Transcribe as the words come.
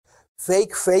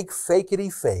Fake, fake,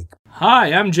 fakety fake.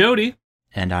 Hi, I'm Jody.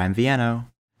 And I'm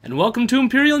Viano. And welcome to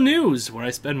Imperial News, where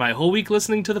I spend my whole week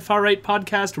listening to the far-right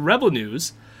podcast Rebel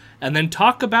News, and then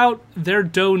talk about their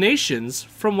donations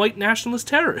from white nationalist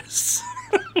terrorists.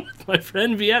 My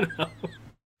friend Viano.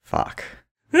 Fuck.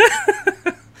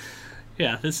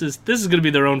 Yeah, this is going to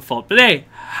be their own fault. But hey,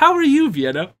 how are you,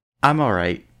 Viano? I'm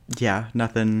alright. Yeah,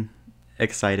 nothing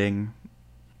exciting.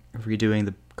 Redoing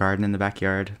the garden in the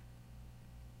backyard.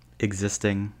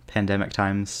 Existing pandemic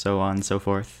times, so on and so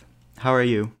forth. How are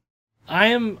you?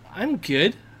 I'm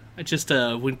good. I just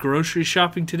went grocery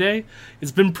shopping today.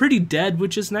 It's been pretty dead,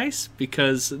 which is nice,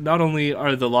 because not only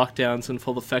are the lockdowns in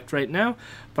full effect right now,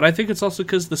 but I think it's also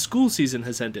because the school season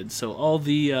has ended, so all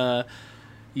the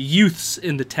youths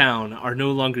in the town are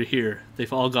no longer here.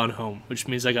 They've all gone home, which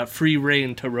means I got free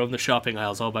reign to roam the shopping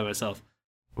aisles all by myself.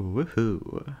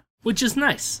 Woohoo. Which is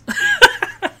nice.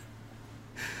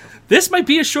 This might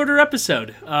be a shorter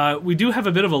episode. We do have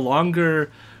a bit of a longer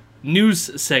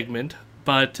news segment,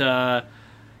 but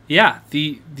yeah,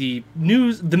 the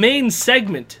main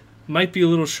segment might be a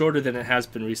little shorter than it has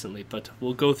been recently, but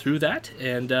we'll go through that.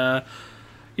 And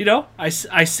I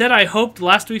said I hoped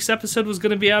last week's episode was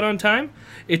going to be out on time.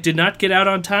 It did not get out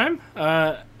on time.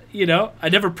 I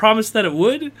never promised that it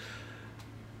would,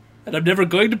 and I'm never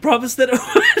going to promise that it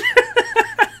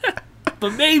would.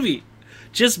 But maybe,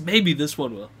 just maybe, this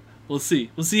one will. We'll see.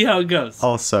 We'll see how it goes.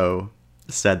 Also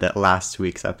said that last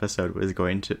week's episode was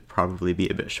going to probably be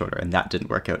a bit shorter, and that didn't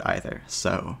work out either.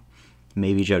 So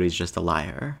maybe Jody's just a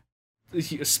liar.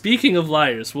 Speaking of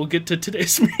liars, we'll get to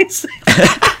today's main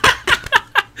segment.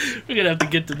 We're going to have to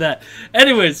get to that.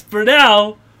 Anyways, for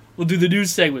now, we'll do the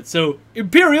news segment. So,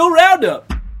 Imperial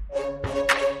Roundup.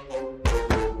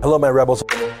 Hello, my rebels.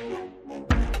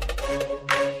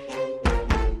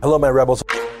 Hello, my rebels.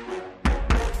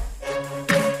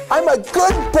 I'm a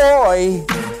good boy.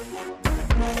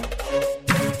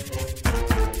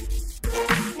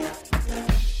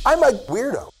 I'm a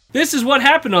weirdo. This is what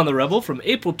happened on The Rebel from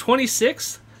April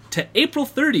 26th to April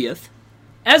 30th.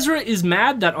 Ezra is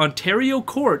mad that Ontario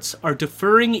courts are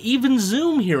deferring even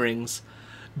Zoom hearings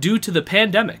due to the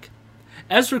pandemic.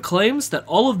 Ezra claims that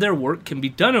all of their work can be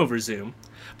done over Zoom,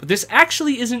 but this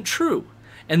actually isn't true,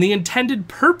 and the intended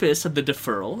purpose of the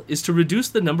deferral is to reduce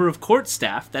the number of court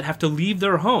staff that have to leave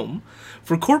their home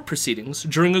for court proceedings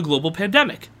during a global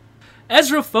pandemic.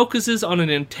 Ezra focuses on an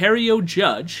Ontario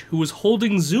judge who was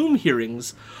holding Zoom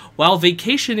hearings while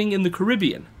vacationing in the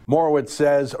Caribbean. Morowitz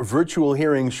says virtual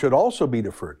hearings should also be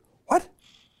deferred. What?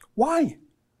 Why?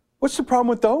 What's the problem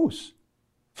with those?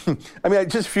 I mean,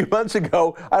 just a few months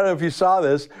ago, I don't know if you saw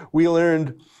this, we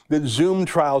learned that Zoom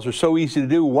trials are so easy to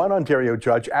do. One Ontario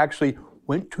judge actually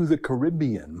went to the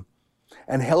Caribbean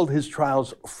and held his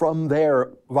trials from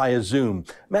there via Zoom.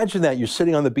 Imagine that. You're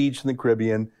sitting on the beach in the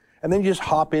Caribbean, and then you just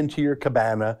hop into your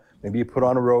cabana. Maybe you put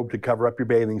on a robe to cover up your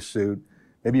bathing suit.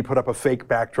 Maybe you put up a fake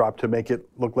backdrop to make it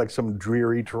look like some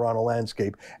dreary Toronto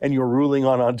landscape, and you're ruling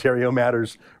on Ontario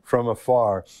matters from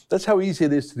afar. That's how easy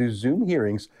it is to do Zoom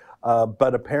hearings,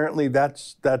 but apparently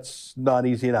that's not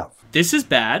easy enough. This is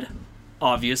bad,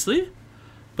 obviously,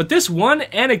 but this one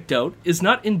anecdote is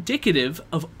not indicative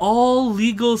of all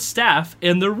legal staff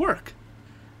and their work.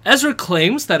 Ezra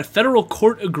claims that a federal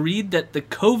court agreed that the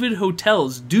COVID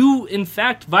hotels do in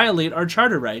fact violate our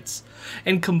charter rights,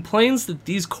 and complains that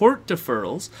these court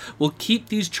deferrals will keep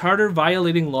these charter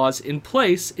violating laws in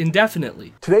place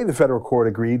indefinitely. Today, the federal court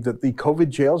agreed that the COVID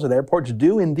jails at airports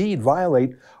do indeed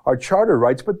violate our charter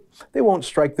rights, but they won't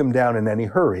strike them down in any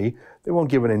hurry. They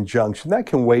won't give an injunction. That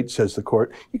can wait, says the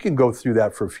court. You can go through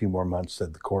that for a few more months,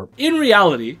 said the court. In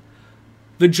reality,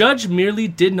 the judge merely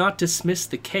did not dismiss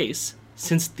the case,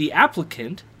 since the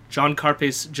applicant, John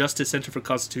Carpe's Justice Center for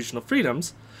Constitutional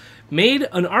Freedoms, made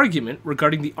an argument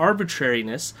regarding the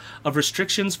arbitrariness of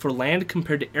restrictions for land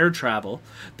compared to air travel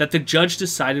that the judge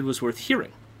decided was worth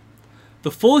hearing.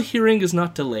 The full hearing is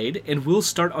not delayed and will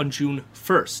start on June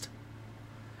 1st.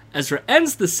 Ezra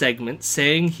ends the segment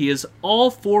saying he is all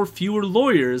for fewer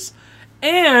lawyers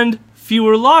and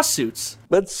fewer lawsuits.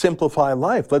 Let's simplify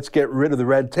life. Let's get rid of the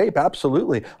red tape.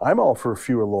 Absolutely. I'm all for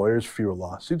fewer lawyers, fewer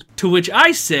lawsuits. To which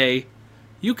I say,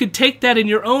 you could take that in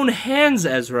your own hands,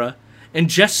 Ezra, and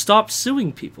just stop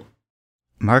suing people.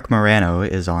 Marc Morano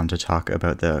is on to talk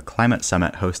about the climate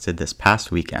summit hosted this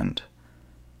past weekend.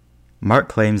 Marc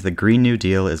claims the Green New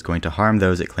Deal is going to harm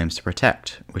those it claims to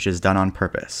protect, which is done on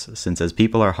purpose, since as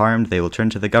people are harmed, they will turn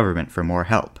to the government for more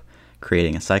help,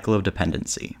 creating a cycle of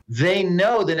dependency. They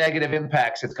know the negative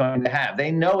impacts it's going to have.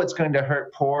 They know it's going to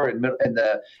hurt poor and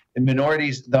the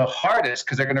minorities the hardest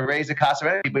because they're going to raise the cost of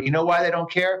energy. But you know why they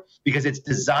don't care? Because it's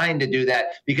designed to do that.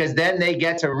 Because then they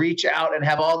get to reach out and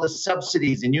have all the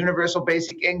subsidies and universal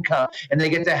basic income, and they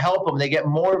get to help them. They get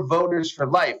more voters for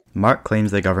life. Mark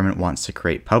claims the government wants to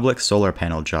create public solar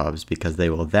panel jobs because they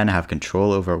will then have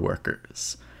control over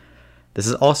workers. This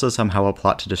is also somehow a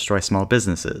plot to destroy small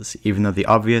businesses, even though the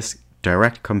obvious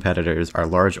direct competitors are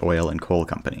large oil and coal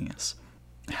companies.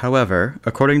 However,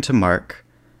 according to Mark,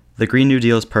 the Green New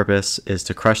Deal's purpose is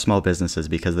to crush small businesses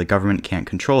because the government can't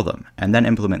control them, and then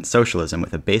implement socialism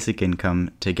with a basic income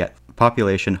to get the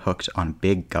population hooked on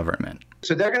big government.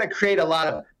 So they're going to create a lot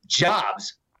of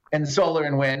jobs in solar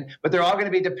and wind, but they're all going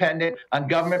to be dependent on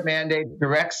government mandates,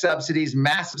 direct subsidies,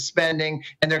 massive spending,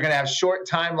 and they're going to have short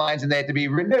timelines and they have to be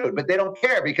renewed. But they don't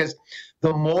care because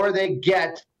the more they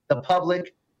get the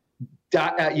public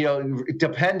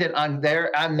dependent on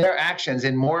their actions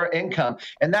and more income.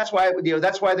 And that's why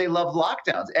they love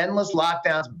lockdowns, endless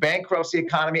lockdowns, bankrupts the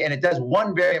economy. And it does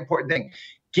one very important thing: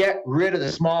 get rid of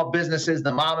the small businesses,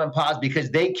 the mom and pops,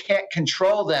 because they can't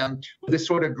control them with this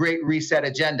sort of great reset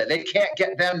agenda. They can't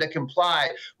get them to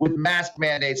comply with mask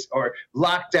mandates or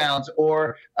lockdowns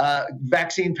or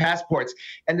vaccine passports.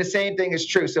 And the same thing is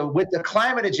true. So with the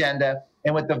climate agenda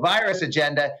and with the virus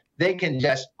agenda, they can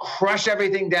just crush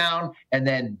everything down and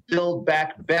then build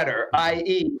back better,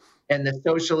 i.e., and the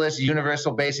socialist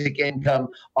universal basic income,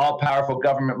 all-powerful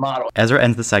government model. Ezra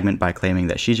ends the segment by claiming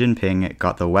that Xi Jinping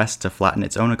got the West to flatten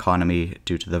its own economy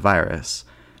due to the virus,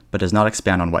 but does not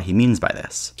expand on what he means by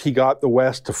this. He got the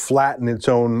West to flatten its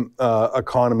own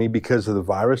economy because of the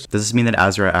virus. Does this mean that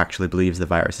Ezra actually believes the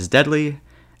virus is deadly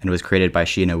and was created by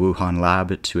Xi in a Wuhan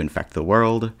lab to infect the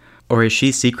world? Or is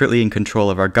Xi secretly in control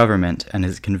of our government and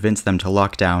has convinced them to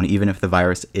lock down even if the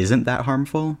virus isn't that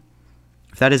harmful?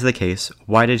 If that is the case,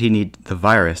 why did he need the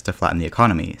virus to flatten the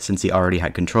economy, since he already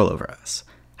had control over us?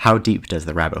 How deep does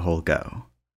the rabbit hole go?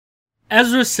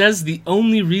 Ezra says the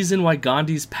only reason why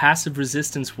Gandhi's passive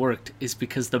resistance worked is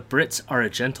because the Brits are a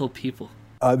gentle people.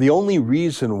 The only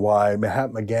reason why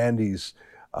Mahatma Gandhi's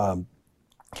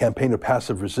campaign of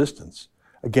passive resistance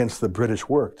against the British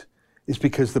worked is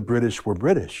because the British were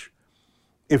British.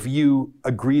 If you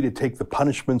agree to take the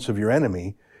punishments of your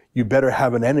enemy, you better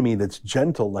have an enemy that's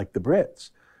gentle like the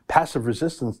Brits. Passive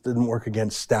resistance didn't work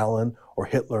against Stalin or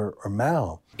Hitler or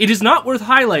Mao. It is not worth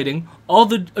highlighting all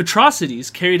the atrocities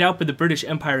carried out by the British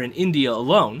Empire in India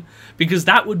alone, because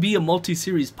that would be a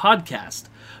multi-series podcast.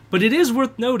 But it is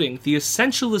worth noting the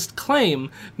essentialist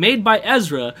claim made by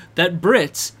Ezra that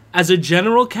Brits, as a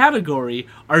general category,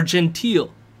 are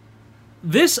genteel.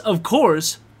 This, of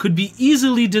course, could be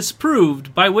easily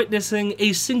disproved by witnessing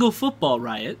a single football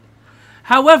riot.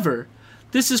 However,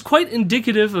 this is quite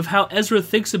indicative of how Ezra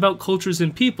thinks about cultures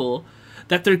and people,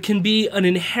 that there can be an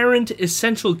inherent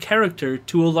essential character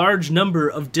to a large number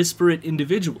of disparate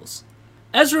individuals.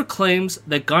 Ezra claims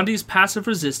that Gandhi's passive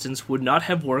resistance would not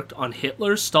have worked on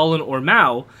Hitler, Stalin, or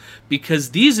Mao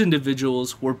because these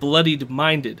individuals were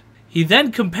bloodied-minded. He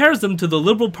then compares them to the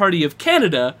Liberal Party of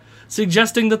Canada,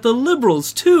 suggesting that the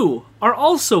Liberals, too, are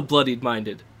also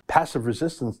bloodied-minded. Passive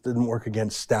resistance didn't work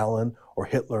against Stalin or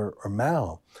Hitler or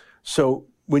Mao. So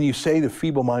when you say the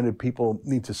feeble-minded people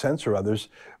need to censor others,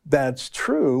 that's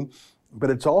true, but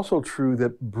it's also true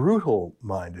that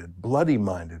brutal-minded,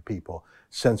 bloody-minded people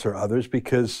censor others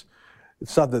because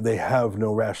it's not that they have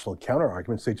no rational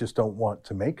counter-arguments, they just don't want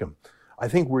to make them. I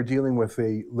think we're dealing with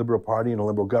a Liberal Party and a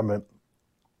Liberal government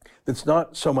that's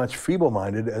not so much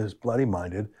feeble-minded as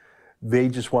bloody-minded. They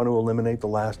just want to eliminate the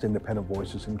last independent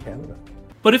voices in Canada.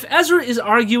 But if Ezra is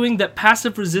arguing that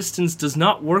passive resistance does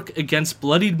not work against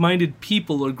bloodied-minded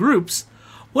people or groups,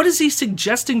 what is he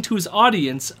suggesting to his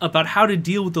audience about how to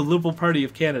deal with the Liberal Party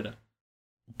of Canada?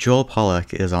 Joel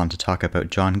Pollack is on to talk about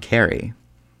John Kerry.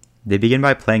 They begin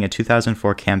by playing a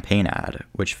 2004 campaign ad,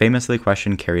 which famously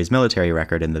questioned Kerry's military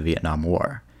record in the Vietnam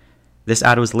War. This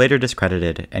ad was later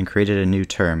discredited and created a new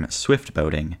term, swift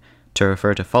boating, to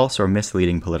refer to false or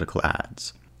misleading political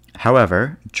ads.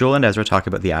 However, Joel and Ezra talk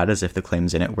about the ad as if the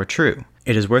claims in it were true.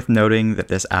 It is worth noting that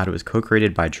this ad was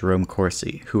co-created by Jerome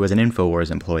Corsi, who was an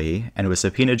InfoWars employee and was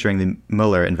subpoenaed during the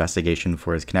Mueller investigation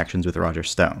for his connections with Roger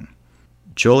Stone.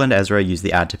 Joel and Ezra use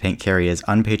the ad to paint Kerry as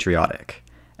unpatriotic,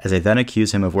 as they then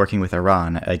accuse him of working with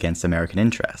Iran against American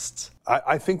interests.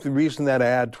 I think the reason that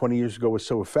ad 20 years ago was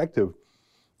so effective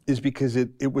is because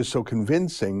it was so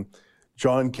convincing.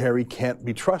 John Kerry can't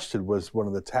be trusted was one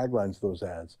of the taglines of those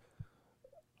ads.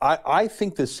 I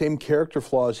think the same character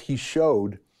flaws he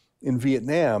showed in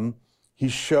Vietnam, he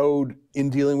showed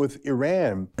in dealing with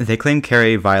Iran. They claim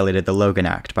Kerry violated the Logan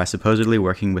Act by supposedly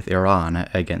working with Iran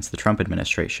against the Trump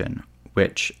administration,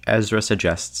 which Ezra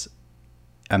suggests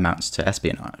amounts to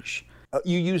espionage.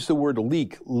 You use the word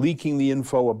leak, leaking the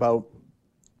info about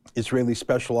Israeli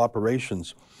special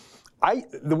operations.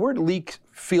 The word leak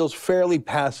feels fairly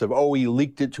passive. Oh, he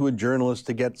leaked it to a journalist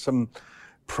to get some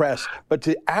press. But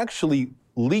to actually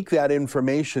leak that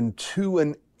information to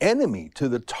an enemy, to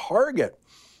the target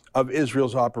of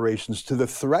Israel's operations, to the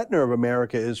threatener of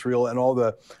America, Israel, and all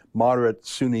the moderate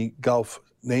Sunni Gulf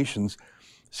nations,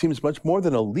 seems much more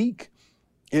than a leak.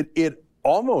 It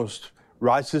almost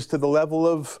rises to the level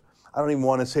of, I don't even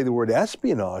want to say the word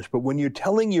espionage, but when you're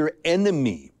telling your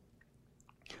enemy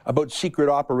about secret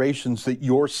operations that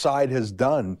your side has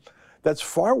done, that's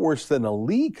far worse than a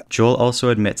leak. Joel also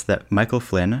admits that Michael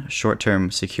Flynn,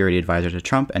 short-term security advisor to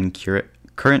Trump and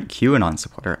current QAnon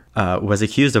supporter, was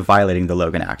accused of violating the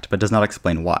Logan Act, but does not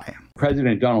explain why.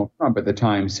 President Donald Trump at the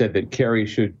time said that Kerry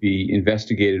should be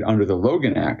investigated under the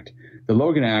Logan Act. The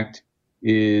Logan Act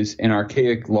is an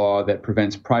archaic law that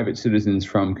prevents private citizens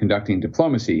from conducting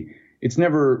diplomacy. It's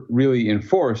never really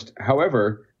enforced.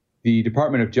 However, the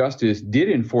Department of Justice did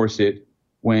enforce it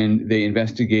when they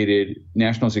investigated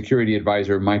National Security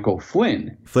Advisor Michael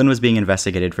Flynn. Flynn was being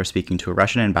investigated for speaking to a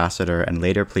Russian ambassador and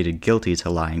later pleaded guilty to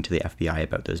lying to the FBI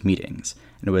about those meetings,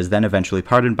 and was then eventually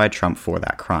pardoned by Trump for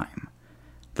that crime.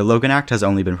 The Logan Act has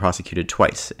only been prosecuted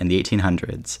twice in the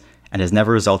 1800s and has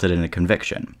never resulted in a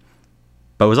conviction,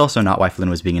 but was also not why Flynn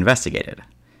was being investigated.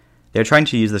 They are trying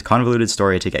to use this convoluted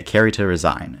story to get Kerry to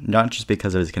resign, not just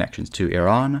because of his connections to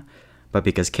Iran, but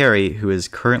because Kerry, who is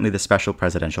currently the special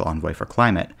presidential envoy for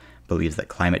climate, believes that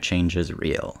climate change is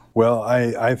real. Well,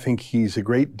 I think he's a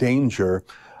great danger.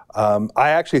 I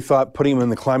actually thought putting him in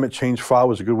the climate change file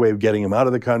was a good way of getting him out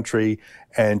of the country,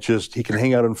 and just he can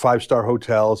hang out in 5-star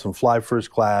hotels and fly first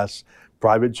class,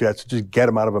 private jets, just get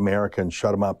him out of America and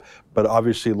shut him up. But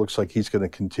obviously it looks like he's going to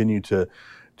continue to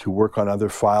work on other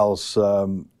files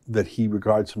that he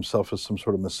regards himself as some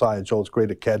sort of messiah. Joel, it's great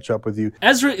to catch up with you.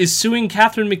 Ezra is suing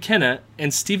Catherine McKenna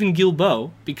and Stephen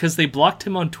Guilbeault because they blocked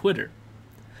him on Twitter.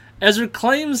 Ezra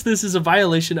claims this is a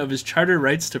violation of his charter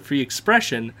rights to free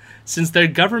expression, since their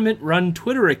government-run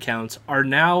Twitter accounts are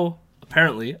now,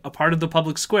 apparently, a part of the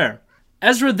public square.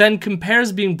 Ezra then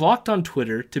compares being blocked on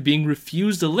Twitter to being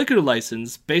refused a liquor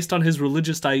license based on his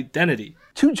religious identity.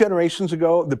 2 generations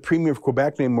ago, the Premier of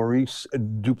Quebec named Maurice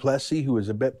Duplessis, who was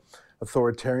a bit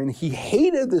authoritarian, he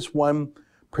hated this one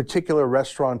particular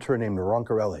restaurateur named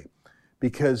Roncarelli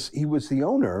because he was the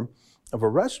owner of a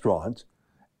restaurant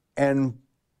and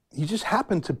he just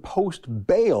happened to post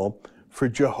bail for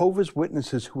Jehovah's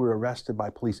Witnesses who were arrested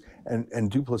by police. And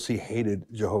Duplessis hated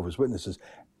Jehovah's Witnesses.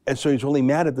 And so he's really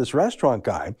mad at this restaurant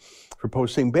guy for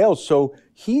posting bail. So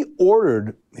he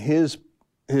ordered that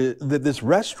this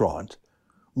restaurant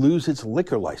lose its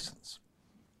liquor license.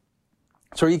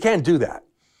 So you can't do that.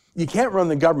 You can't run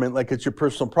the government like it's your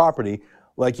personal property,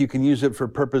 like you can use it for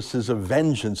purposes of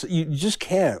vengeance. You just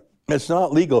can't. It's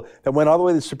not legal. That went all the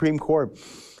way to the Supreme Court.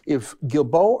 If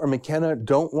Guilbeault or McKenna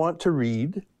don't want to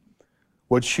read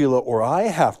what Sheila or I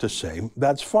have to say,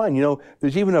 that's fine. You know,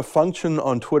 there's even a function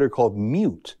on Twitter called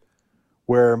mute,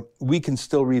 where we can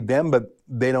still read them, but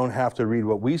they don't have to read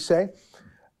what we say.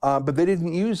 But they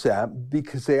didn't use that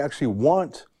because they actually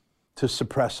want to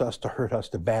suppress us, to hurt us,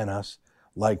 to ban us,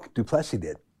 like Duplessis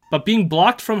did. But being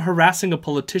blocked from harassing a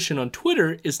politician on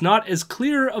Twitter is not as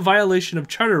clear a violation of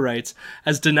charter rights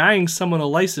as denying someone a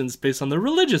license based on their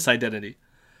religious identity.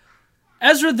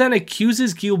 Ezra then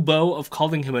accuses Guilbeault of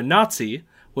calling him a Nazi,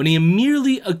 when he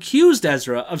merely accused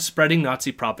Ezra of spreading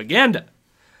Nazi propaganda.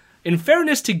 In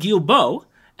fairness to Guilbeault,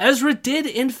 Ezra did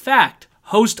in fact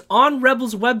host on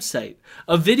Rebel's website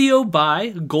a video by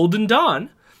Golden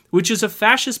Dawn, which is a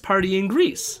fascist party in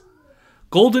Greece.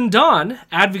 Golden Dawn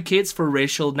advocates for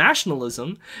racial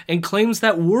nationalism and claims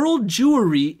that world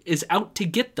Jewry is out to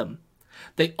get them.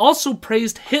 They also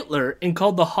praised Hitler and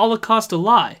called the Holocaust a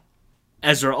lie.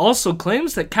 Ezra also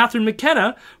claims that Catherine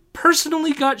McKenna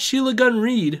personally got Sheila Gunn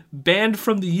Reid banned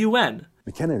from the UN.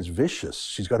 McKenna is vicious.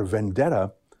 She's got a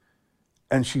vendetta,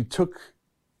 and she took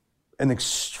an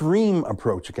extreme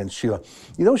approach against Sheila.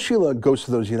 You know, Sheila goes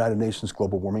to those United Nations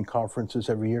global warming conferences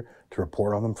every year to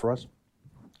report on them for us.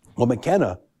 Well,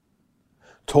 McKenna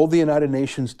told the United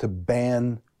Nations to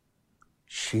ban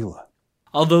Sheila.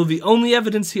 Although the only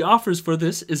evidence he offers for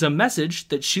this is a message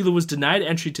that Sheila was denied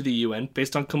entry to the UN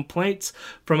based on complaints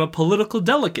from a political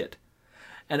delegate.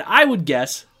 And I would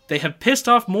guess they have pissed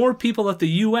off more people at the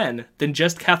UN than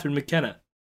just Catherine McKenna.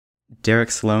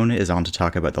 Derek Sloan is on to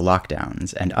talk about the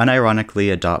lockdowns and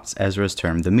unironically adopts Ezra's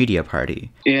term, the media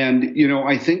party. And,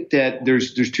 I think that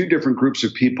there's two different groups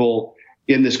of people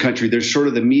in this country. There's sort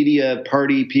of the media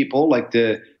party people, like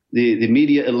the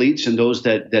media elites and those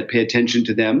that pay attention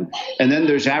to them. And then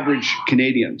there's average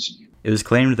Canadians. It was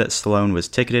claimed that Sloan was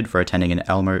ticketed for attending an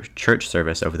Elmer church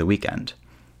service over the weekend.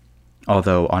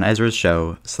 Although on Ezra's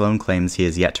show, Sloan claims he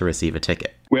has yet to receive a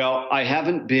ticket. Well, I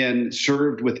haven't been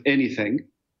served with anything.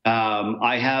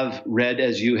 I have read,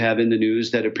 as you have in the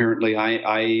news, that apparently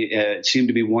I seem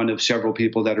to be one of several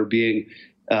people that are being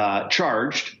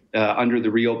charged under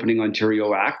the Reopening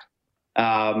Ontario Act.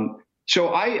 So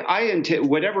I intend,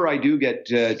 whatever I do get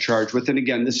charged with, and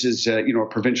again, this is a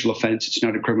provincial offense. It's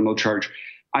not a criminal charge.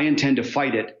 I intend to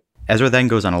fight it. Ezra then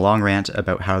goes on a long rant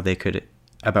about how they could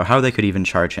even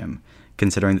charge him,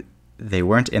 considering they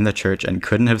weren't in the church and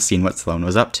couldn't have seen what Sloan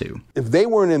was up to. If they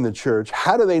weren't in the church,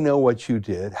 how do they know what you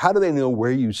did? How do they know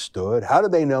where you stood? How do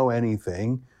they know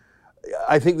anything?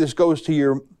 I think this goes to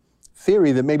your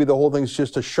theory that maybe the whole thing's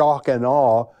just a shock and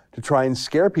awe to try and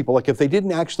scare people. Like if they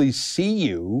didn't actually see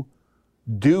you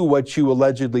do what you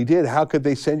allegedly did, how could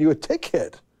they send you a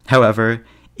ticket? However,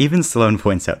 even Sloan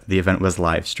points out that the event was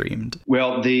live streamed.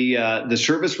 Well, the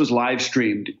service was live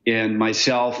streamed, and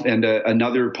myself and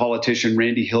another politician,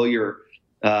 Randy Hillier,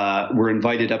 were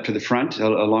invited up to the front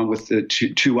along with the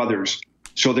two others.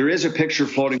 So there is a picture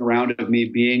floating around of me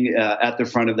being at the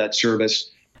front of that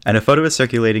service. And a photo is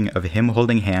circulating of him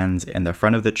holding hands in the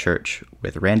front of the church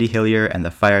with Randy Hillier and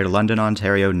the fired London,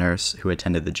 Ontario nurse who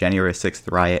attended the January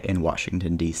 6th riot in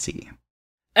Washington, D.C.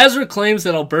 Ezra claims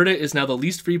that Alberta is now the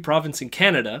least free province in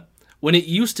Canada, when it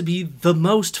used to be the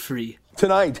most free.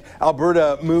 Tonight,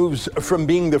 Alberta moves from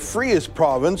being the freest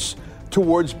province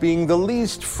towards being the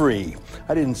least free.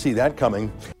 I didn't see that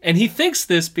coming. And he thinks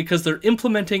this because they're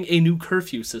implementing a new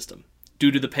curfew system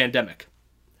due to the pandemic.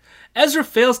 Ezra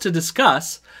fails to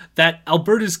discuss that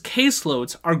Alberta's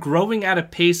caseloads are growing at a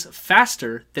pace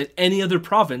faster than any other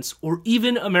province or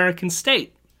even American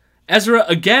state. Ezra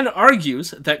again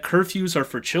argues that curfews are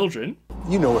for children.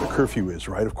 You know what a curfew is,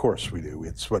 right? Of course we do.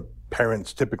 It's what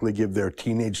parents typically give their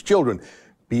teenage children.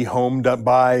 Be home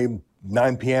by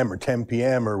 9 p.m. or 10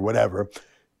 p.m. or whatever.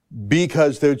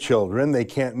 Because they're children, they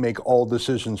can't make all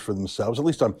decisions for themselves, at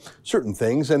least on certain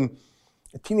things. And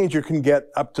a teenager can get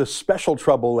up to special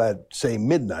trouble at, say,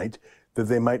 midnight that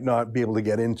they might not be able to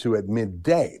get into at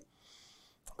midday.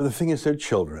 But the thing is, they're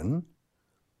children.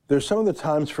 There's some of the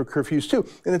times for curfews, too.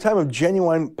 In a time of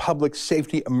genuine public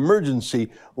safety emergency,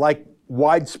 like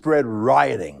widespread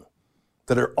rioting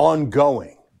that are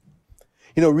ongoing.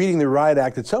 Reading the Riot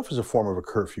Act itself is a form of a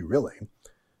curfew, really.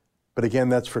 But again,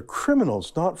 that's for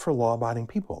criminals, not for law-abiding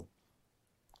people.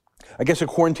 I guess a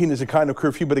quarantine is a kind of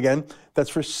curfew, but again, that's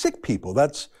for sick people.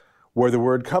 That's where the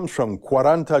word comes from,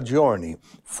 40 giorni,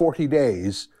 40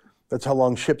 days. That's how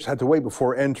long ships had to wait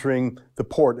before entering the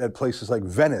port at places like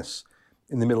Venice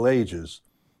in the Middle Ages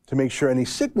to make sure any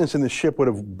sickness in the ship would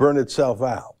have burned itself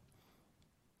out.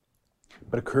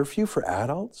 But a curfew for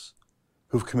adults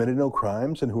who've committed no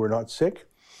crimes and who are not sick?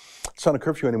 It's not a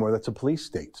curfew anymore, that's a police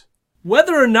state.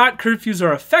 Whether or not curfews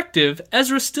are effective,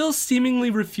 Ezra still seemingly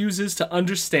refuses to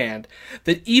understand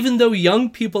that even though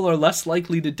young people are less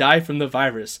likely to die from the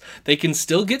virus, they can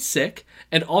still get sick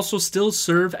and also still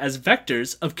serve as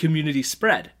vectors of community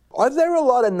spread. Are there a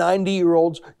lot of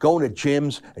 90-year-olds going to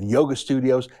gyms and yoga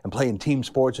studios and playing team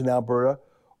sports in Alberta?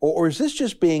 Or is this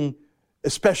just being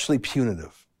especially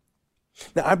punitive?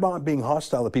 Now, I'm not being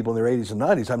hostile to people in their 80s and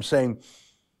 90s. I'm saying,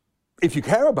 if you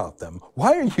care about them,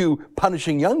 why are you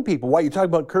punishing young people? Why are you talking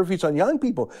about curfews on young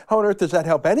people? How on earth does that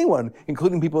help anyone,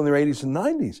 including people in their 80s and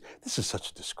 90s? This is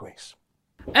such a disgrace.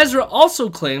 Ezra also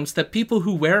claims that people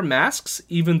who wear masks,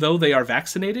 even though they are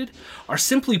vaccinated, are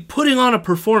simply putting on a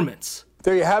performance.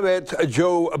 There you have it,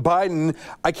 Joe Biden.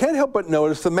 I can't help but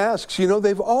notice the masks.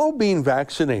 They've all been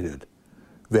vaccinated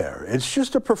there. It's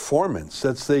just a performance.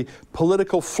 That's the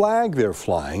political flag they're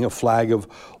flying, a flag of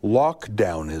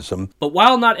lockdownism. But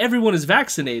while not everyone is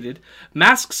vaccinated,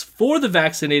 masks for the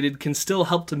vaccinated can still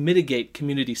help to mitigate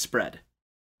community spread.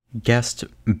 Guest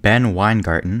Ben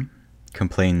Weingarten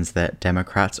complains that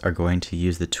Democrats are going to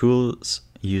use the tools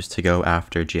used to go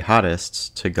after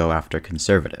jihadists to go after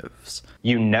conservatives.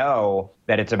 You know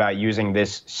that it's about using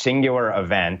this singular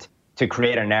event to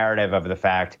create a narrative of the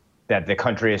fact that the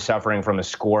country is suffering from a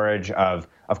scourge of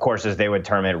course, as they would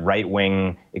term it,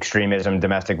 right-wing extremism,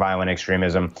 domestic violent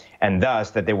extremism, and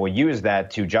thus that they will use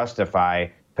that to justify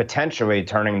potentially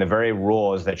turning the very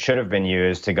rules that should have been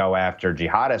used to go after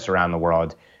jihadists around the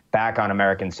world back on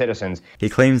American citizens. He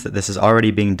claims that this is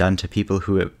already being done to people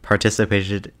who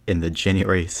participated in the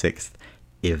January 6th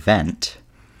event,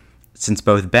 since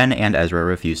both Ben and Ezra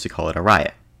refuse to call it a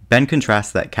riot. Ben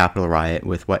contrasts that Capitol riot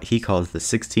with what he calls the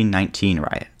 1619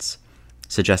 riots,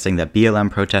 suggesting that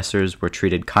BLM protesters were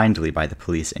treated kindly by the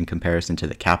police in comparison to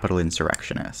the Capitol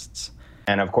insurrectionists.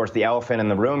 And of course, the elephant in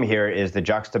the room here is the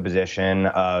juxtaposition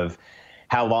of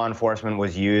how law enforcement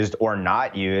was used or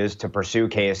not used to pursue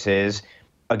cases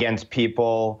against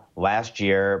people last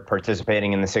year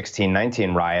participating in the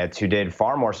 1619 riots who did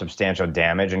far more substantial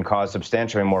damage and caused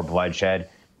substantially more bloodshed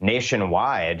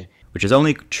nationwide. Which is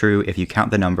only true if you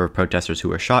count the number of protesters who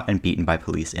were shot and beaten by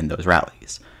police in those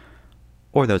rallies,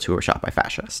 or those who were shot by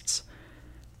fascists.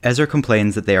 Ezra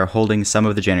complains that they are holding some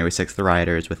of the January 6th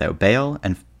rioters without bail,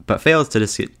 but fails to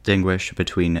distinguish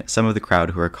between some of the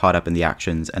crowd who are caught up in the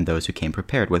actions and those who came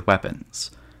prepared with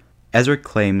weapons. Ezra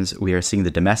claims we are seeing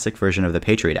the domestic version of the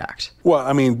Patriot Act. Well,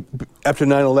 I mean, after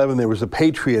 9/11, there was a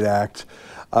Patriot Act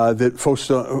that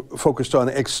focused on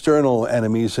external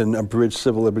enemies and abridged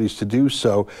civil liberties to do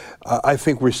so. I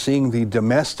think we're seeing the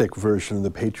domestic version of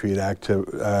the Patriot Act to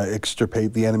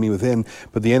extirpate the enemy within,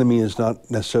 but the enemy is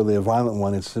not necessarily a violent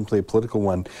one, it's simply a political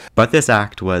one. But this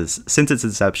act was, since its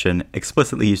inception,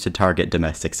 explicitly used to target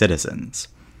domestic citizens.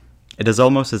 It is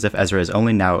almost as if Ezra is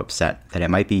only now upset that it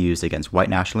might be used against white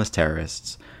nationalist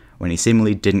terrorists, when he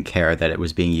seemingly didn't care that it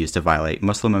was being used to violate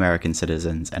Muslim American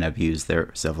citizens and abuse their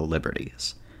civil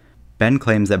liberties. Ben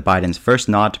claims that Biden's first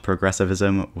nod to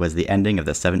progressivism was the ending of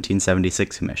the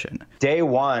 1776 Commission. Day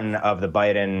one of the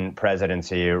Biden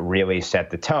presidency really set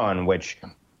the tone, which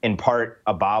in part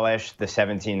abolished the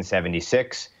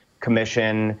 1776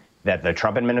 Commission that the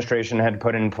Trump administration had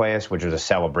put in place, which was a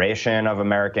celebration of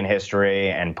American history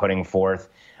and putting forth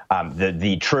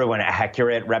the true and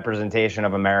accurate representation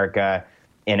of America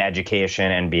in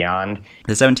education and beyond.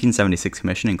 The 1776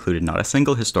 Commission included not a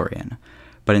single historian,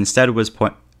 but instead was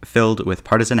filled with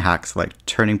partisan hacks like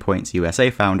Turning Point's USA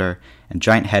founder and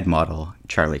giant head model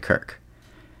Charlie Kirk.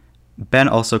 Ben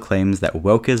also claims that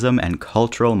wokeism and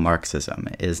cultural Marxism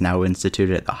is now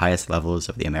instituted at the highest levels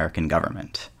of the American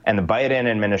government. And the Biden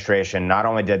administration not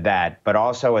only did that, but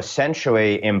also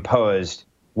essentially imposed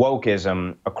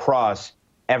wokeism across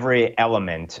every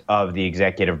element of the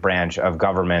executive branch of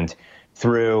government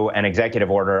through an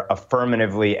executive order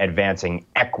affirmatively advancing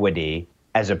equity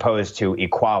as opposed to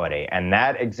equality. And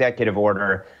that executive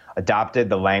order adopted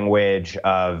the language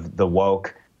of the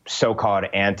woke so-called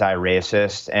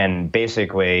anti-racist and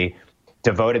basically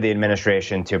devoted the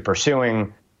administration to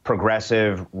pursuing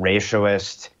progressive,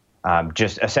 racialist,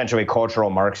 just essentially cultural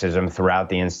Marxism throughout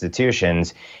the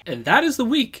institutions. And that is the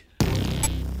week.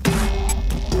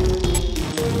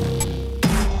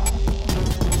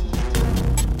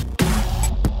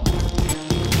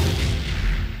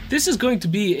 This is going to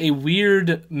be a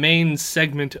weird main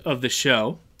segment of the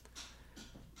show,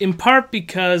 in part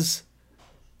because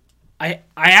I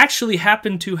actually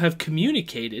happen to have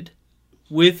communicated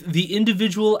with the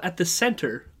individual at the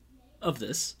center of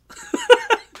this.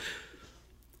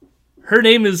 Her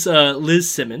name is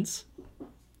Liz Simmons,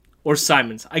 or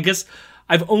Simons. I guess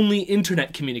I've only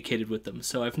internet communicated with them,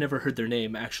 so I've never heard their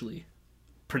name actually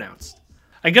pronounced.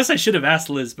 I guess I should have asked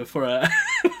Liz before I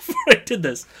did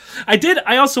this.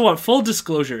 I also want full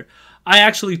disclosure. I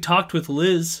actually talked with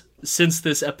Liz since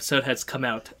this episode has come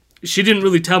out. She didn't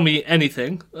really tell me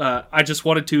anything. I just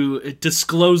wanted to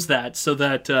disclose that so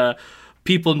that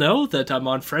people know that I'm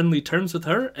on friendly terms with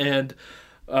her, and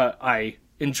I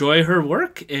enjoy her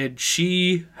work, and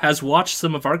she has watched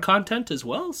some of our content as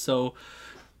well. So,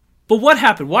 but what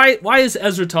happened? Why is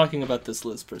Ezra talking about this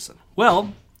Liz person?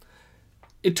 Well,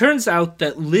 it turns out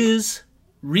that Liz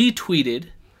retweeted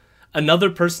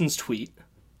another person's tweet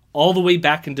all the way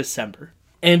back in December.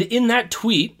 And in that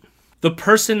tweet, the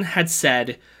person had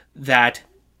said that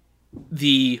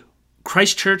the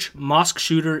Christchurch mosque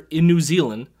shooter in New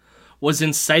Zealand was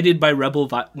incited by Rebel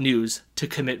News to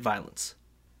commit violence.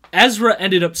 Ezra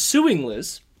ended up suing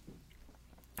Liz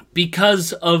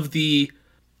because of the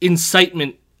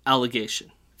incitement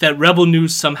allegation that Rebel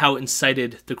News somehow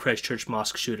incited the Christchurch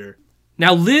mosque shooter.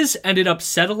 Now, Liz ended up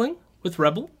settling with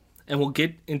Rebel, and we'll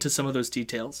get into some of those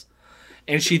details.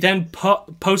 And she then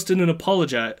posted an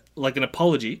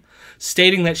apology,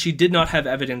 stating that she did not have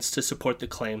evidence to support the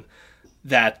claim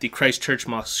that the Christchurch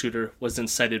mosque shooter was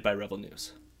incited by Rebel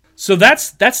News. So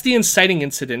that's the inciting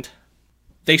incident.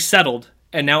 They settled,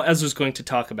 and now Ezra's going to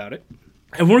talk about it.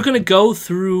 And we're going to go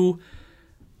through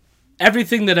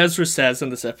everything that Ezra says in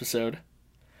this episode,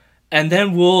 and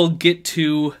then we'll get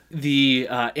to the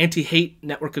Anti-Hate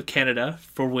Network of Canada,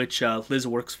 for which Liz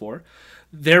works for,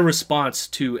 their response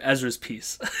to Ezra's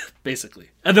piece,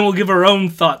 basically. And then we'll give our own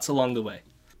thoughts along the way.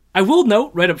 I will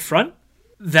note right up front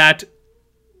that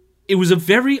it was a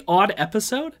very odd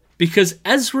episode because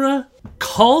Ezra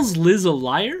calls Liz a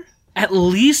liar at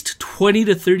least 20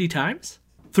 to 30 times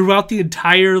throughout the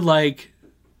entire,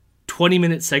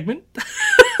 20-minute segment.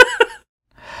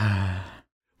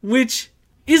 Which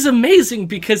is amazing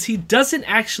because he doesn't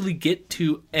actually get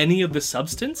to any of the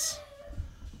substance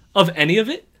of any of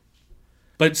it,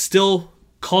 but still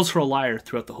calls her a liar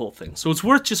throughout the whole thing. So it's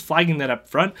worth just flagging that up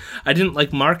front. I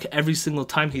didn't mark every single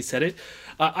time he said it.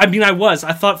 I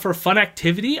thought for a fun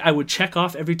activity, I would check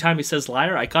off every time he says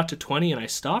liar. I got to 20 and I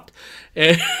stopped.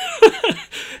 And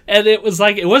it was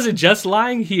it wasn't just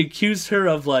lying. He accused her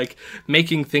of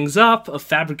making things up, of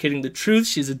fabricating the truth.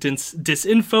 She's a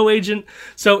disinfo agent.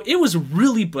 So it was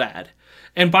really bad.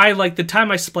 And by the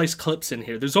time I splice clips in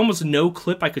here, there's almost no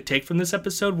clip I could take from this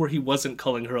episode where he wasn't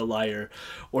calling her a liar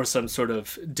or some sort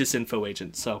of disinfo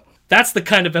agent. So that's the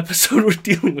kind of episode we're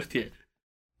dealing with here.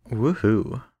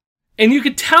 Woohoo. And you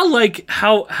could tell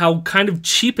how kind of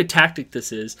cheap a tactic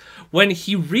this is when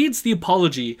he reads the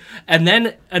apology and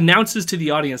then announces to the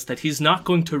audience that he's not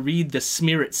going to read the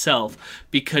smear itself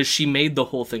because she made the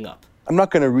whole thing up. I'm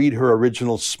not going to read her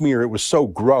original smear. It was so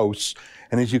gross.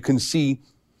 And as you can see,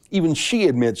 even she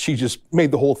admits she just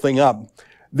made the whole thing up.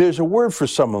 There's a word for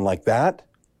someone like that.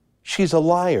 She's a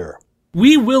liar.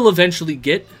 We will eventually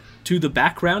get to the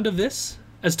background of this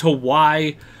as to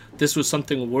why this was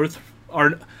something worth,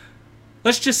 or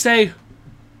let's just say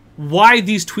why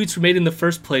these tweets were made in the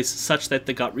first place such that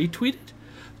they got retweeted.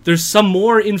 There's some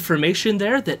more information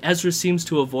there that Ezra seems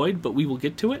to avoid, but we will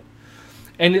get to it.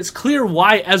 And it's clear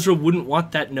why Ezra wouldn't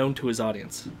want that known to his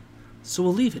audience. So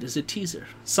we'll leave it as a teaser.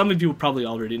 Some of you will probably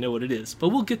already know what it is, but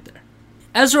we'll get there.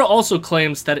 Ezra also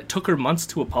claims that it took her months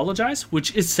to apologize,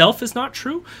 which itself is not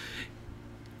true.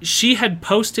 She had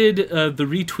posted the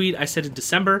retweet I said in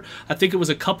December. I think it was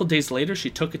a couple days later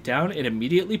she took it down and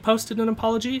immediately posted an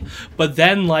apology, but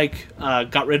then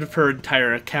got rid of her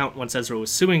entire account once Ezra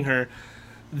was suing her.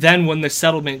 Then when the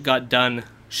settlement got done,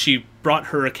 she brought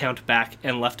her account back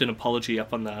and left an apology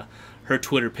up on her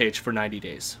Twitter page for 90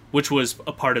 days, which was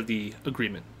a part of the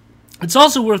agreement. It's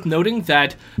also worth noting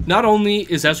that not only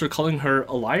is Ezra calling her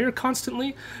a liar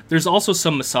constantly, there's also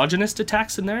some misogynist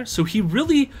attacks in there. So he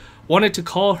really wanted to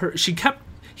call her, he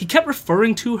kept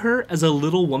referring to her as a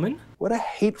little woman. What a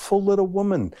hateful little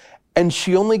woman. And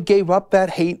she only gave up that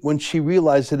hate when she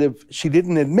realized that if she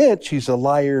didn't admit she's a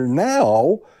liar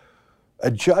now,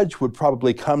 a judge would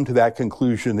probably come to that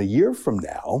conclusion a year from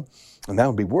now, and that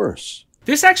would be worse.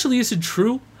 This actually isn't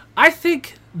true. I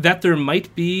think that there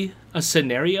might be a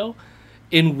scenario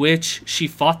in which she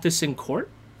fought this in court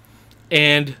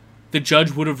and the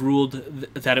judge would have ruled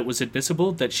that it was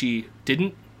admissible, that she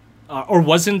didn't or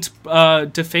wasn't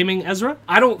defaming Ezra.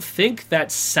 I don't think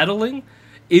that settling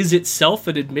is itself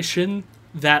an admission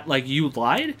that you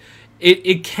lied.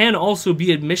 It can also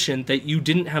be admission that you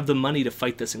didn't have the money to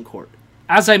fight this in court.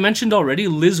 As I mentioned already,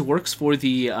 Liz works for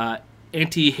the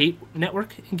anti-hate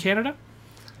network in Canada.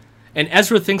 And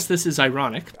Ezra thinks this is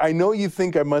ironic. I know you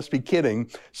think I must be kidding.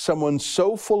 Someone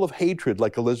so full of hatred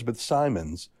like Elizabeth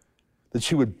Simons that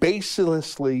she would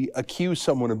baselessly accuse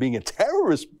someone of being a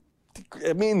terrorist.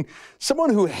 I mean, someone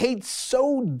who hates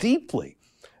so deeply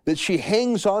that she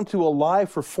hangs on to a lie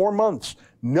for 4 months,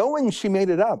 knowing she made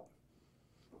it up.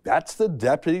 That's the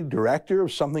deputy director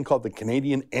of something called the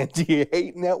Canadian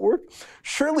Anti-Hate Network?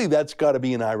 Surely that's got to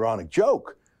be an ironic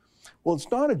joke. Well,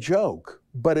 it's not a joke,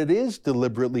 but it is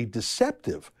deliberately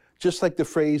deceptive. Just like the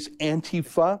phrase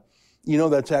Antifa,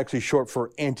 that's actually short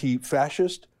for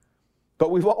anti-fascist. But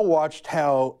we've all watched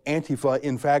how Antifa,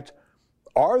 in fact,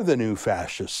 are the new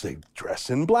fascists. They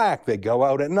dress in black, they go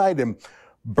out at night and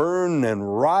burn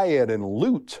and riot and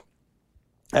loot.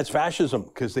 That's fascism,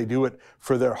 because they do it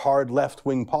for their hard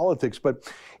left-wing politics.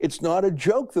 But it's not a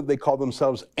joke that they call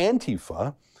themselves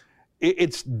Antifa.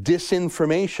 It's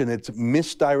disinformation, it's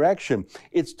misdirection.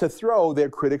 It's to throw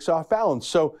their critics off balance.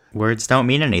 So words don't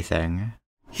mean anything.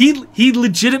 He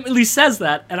legitimately says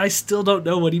that, and I still don't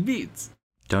know what he means.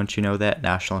 Don't you know that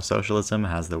National Socialism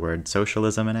has the word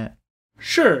socialism in it?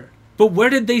 Sure, but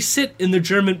where did they sit in the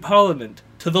German parliament?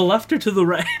 To the left or to the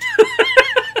right?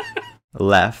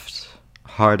 Left.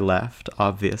 Hard left,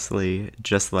 obviously,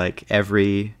 just like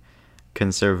every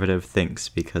conservative thinks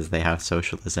because they have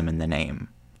socialism in the name.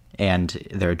 And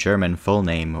their German full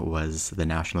name was the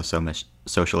National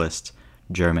Socialist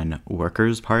German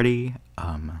Workers' Party.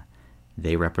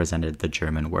 They represented the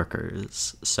German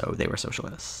workers, so they were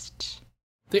socialists.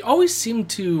 They always seem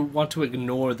to want to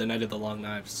ignore the Night of the Long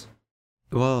Knives.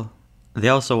 Well, they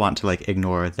also want to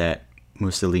ignore that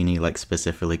Mussolini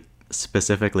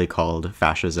specifically called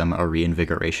fascism a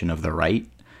reinvigoration of the right.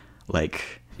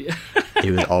 Yeah.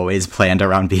 It was always planned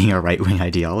around being a right-wing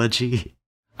ideology.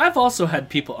 I've also had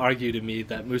people argue to me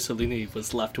that Mussolini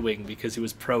was left-wing because he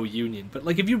was pro-union. But,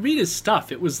 like, if you read his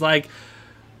stuff, it was like,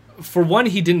 for one,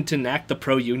 he didn't enact the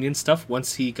pro-union stuff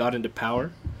once he got into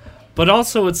power. But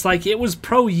also, it's like, it was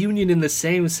pro-union in the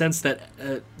same sense that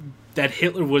that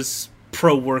Hitler was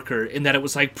pro-worker, in that it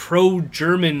was, like,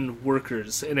 pro-German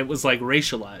workers, and it was, like,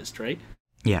 racialized, right?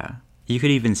 Yeah. You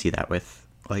could even see that with,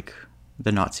 like,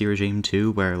 the Nazi regime,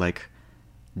 too, where, like,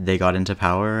 they got into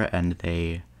power and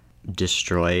they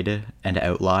destroyed and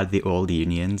outlawed the old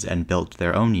unions and built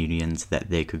their own unions that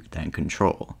they could then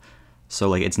control. So,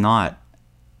 like, it's not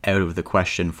out of the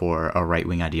question for a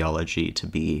right-wing ideology to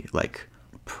be, like,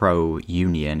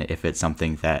 pro-union if it's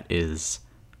something that is,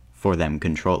 for them,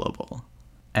 controllable.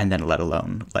 And then let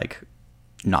alone, like,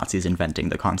 Nazis inventing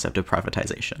the concept of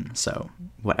privatization. So,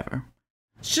 whatever.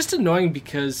 It's just annoying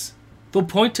because they'll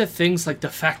point to things like the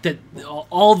fact that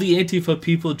all the Antifa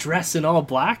people dress in all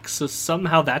black, so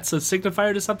somehow that's a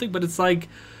signifier to something, but it's like,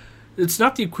 it's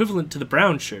not the equivalent to the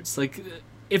brown shirts. Like,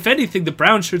 if anything, the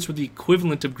brown shirts were the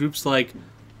equivalent of groups like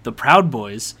the Proud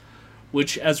Boys,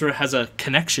 which Ezra has a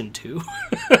connection to.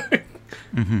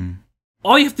 Mm-hmm.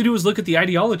 All you have to do is look at the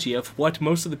ideology of what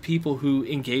most of the people who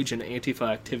engage in Antifa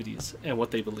activities and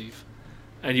what they believe.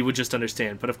 And you would just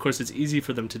understand. But of course, it's easy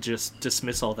for them to just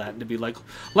dismiss all that and to be like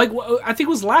I think it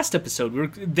was last episode where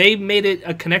they made it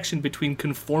a connection between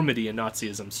conformity and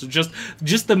Nazism. So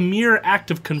just the mere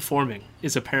act of conforming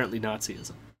is apparently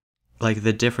Nazism. Like,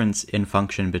 the difference in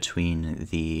function between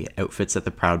the outfits that the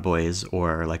Proud Boys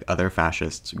or, like, other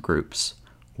fascist groups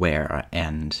wear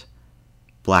and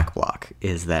Black Bloc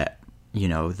is that, you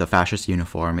know, the fascist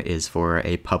uniform is for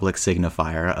a public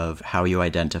signifier of how you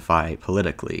identify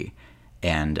politically,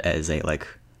 and as a, like,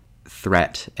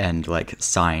 threat and, like,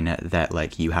 sign that,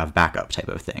 like, you have backup type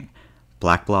of thing.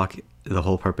 Black Bloc, the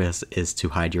whole purpose is to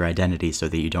hide your identity so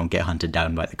that you don't get hunted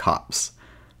down by the cops.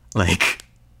 Like,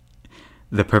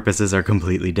 the purposes are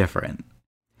completely different.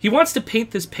 He wants to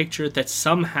paint this picture that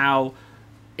somehow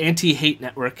Anti-Hate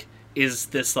Network is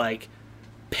this, like,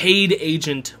 paid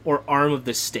agent or arm of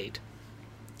the state.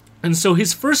 And so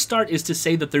his first start is to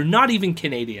say that they're not even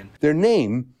Canadian. Their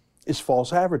name is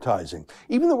false advertising.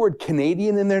 Even the word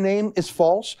Canadian in their name is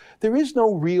false. There is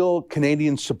no real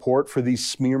Canadian support for these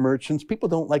smear merchants. People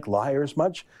don't like liars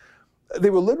much. They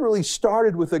were literally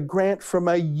started with a grant from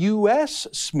a U.S.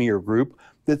 smear group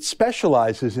that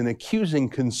specializes in accusing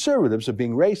conservatives of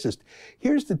being racist.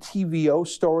 Here's the TVO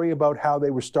story about how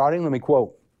they were starting. Let me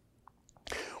quote.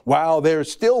 While they're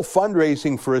still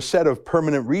fundraising for a set of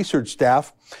permanent research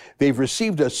staff, they've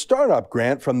received a startup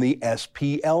grant from the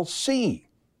SPLC.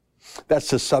 That's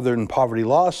the Southern Poverty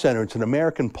Law Center. It's an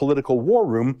American political war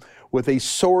room with a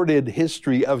sordid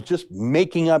history of just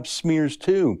making up smears,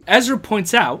 too. Ezra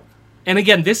points out, and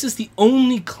again, this is the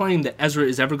only claim that Ezra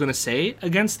is ever going to say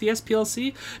against the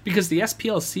SPLC, because the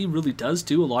SPLC really does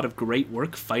do a lot of great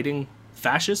work fighting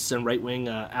fascists and right-wing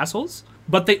assholes.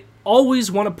 But they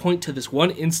always want to point to this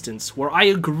one instance where I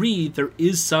agree there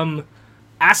is some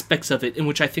aspects of it in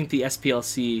which I think the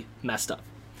SPLC messed up.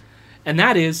 And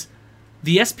that is,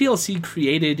 the SPLC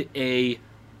created a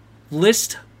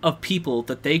list of people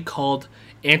that they called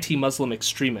anti-Muslim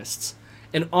extremists.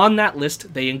 And on that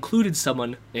list, they included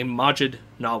someone named Maajid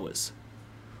Nawaz.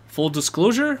 Full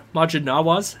disclosure, Maajid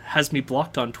Nawaz has me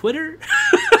blocked on Twitter.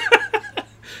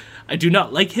 I do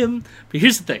not like him, but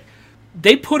here's the thing.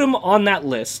 They put him on that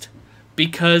list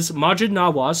because Maajid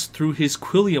Nawaz, through his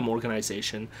Quilliam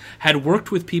organization, had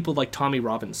worked with people like Tommy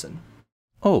Robinson.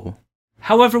 Oh.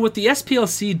 However, what the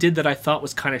SPLC did that I thought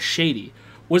was kind of shady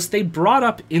was they brought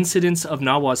up incidents of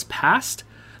Nawaz's past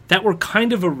that were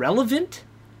kind of irrelevant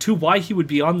to why he would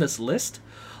be on this list,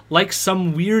 like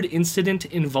some weird incident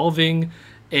involving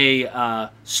a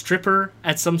stripper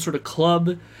at some sort of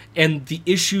club, and the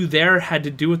issue there had to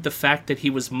do with the fact that he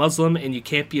was Muslim, and you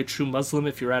can't be a true Muslim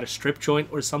if you're at a strip joint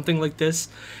or something like this.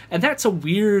 And that's a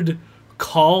weird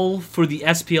call for the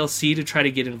SPLC to try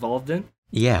to get involved in.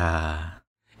 Yeah.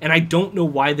 And I don't know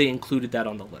why they included that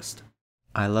on the list.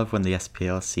 I love when the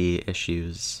SPLC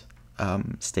issues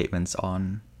statements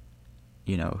on,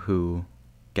 you know, who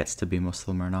gets to be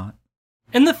Muslim or not.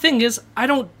 And the thing is, I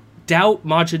don't doubt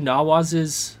Maajid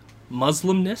Nawaz's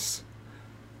Muslimness.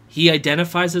 He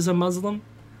identifies as a Muslim.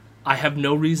 I have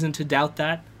no reason to doubt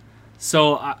that.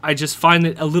 So I just find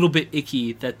it a little bit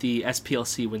icky that the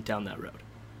SPLC went down that road.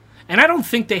 And I don't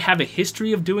think they have a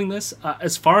history of doing this.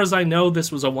 As far as I know,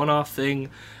 this was a one-off thing,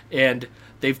 and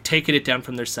they've taken it down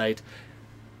from their site,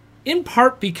 in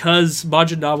part because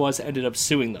Maajid Nawaz ended up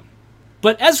suing them.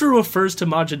 But Ezra refers to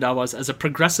Maajid Nawaz as a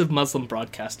progressive Muslim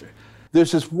broadcaster.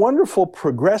 There's this wonderful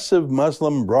progressive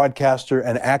Muslim broadcaster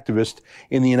and activist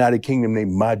in the United Kingdom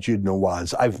named Maajid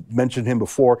Nawaz. I've mentioned him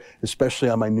before, especially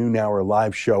on my Noon Hour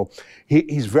live show.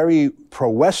 He's very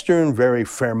pro-Western, very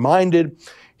fair-minded.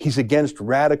 He's against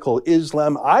radical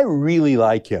Islam. I really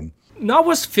like him.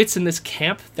 Nawaz fits in this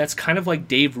camp that's kind of like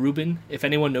Dave Rubin, if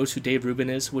anyone knows who Dave Rubin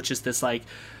is, which is this like,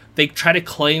 they try to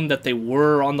claim that they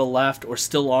were on the left or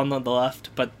still on the left,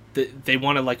 but they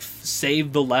want to like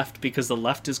save the left because the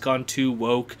left has gone too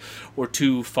woke or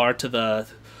too far to the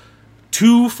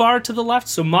left.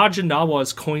 So Maajid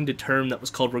Nawaz coined a term that was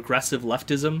called regressive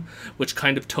leftism, which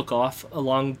kind of took off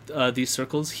along these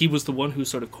circles. He was the one who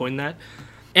sort of coined that.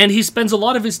 And he spends a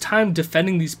lot of his time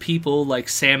defending these people like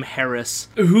Sam Harris,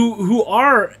 who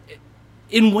are,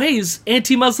 in ways,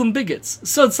 anti-Muslim bigots.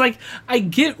 So it's like, I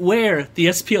get where the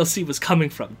SPLC was coming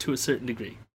from to a certain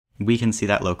degree. We can see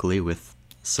that locally with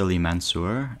Salim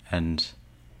Mansour, and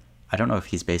I don't know if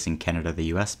he's based in Canada or the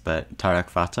US, but Tarek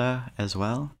Fatah as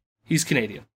well. He's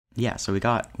Canadian. Yeah, so we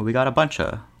got a bunch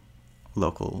of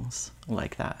locals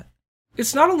like that.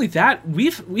 It's not only that,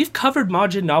 we've covered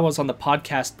Maajid Nawaz on the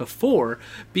podcast before,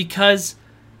 because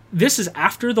this is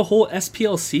after the whole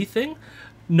SPLC thing.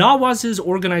 Nawaz's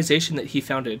organization that he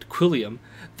founded, Quilliam,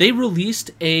 they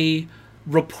released a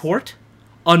report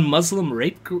on Muslim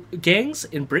rape gangs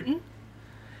in Britain,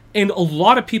 and a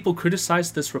lot of people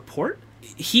criticized this report.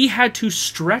 He had to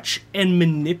stretch and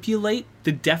manipulate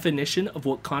the definition of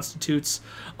what constitutes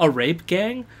a rape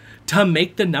gang to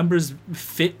make the numbers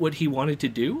fit what he wanted to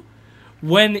do,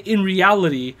 when in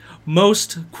reality,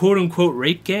 most quote-unquote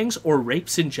rape gangs or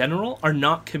rapes in general are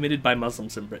not committed by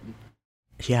Muslims in Britain.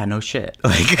 Yeah, no shit.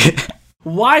 Like,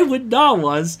 why would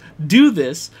Nawaz do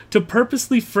this to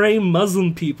purposely frame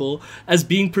Muslim people as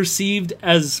being perceived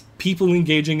as people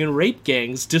engaging in rape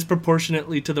gangs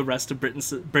disproportionately to the rest of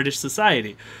British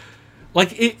society?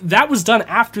 Like, that was done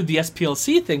after the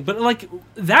SPLC thing, but like,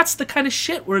 that's the kind of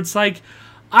shit where it's like,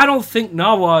 I don't think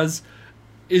Nawaz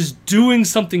is doing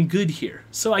something good here.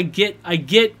 So I get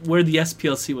where the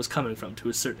SPLC was coming from to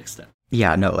a certain extent.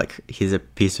 yeah, no, like, he's a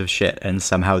piece of shit, and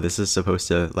somehow this is supposed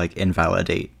to, like,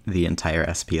 invalidate the entire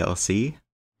SPLC.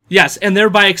 Yes, and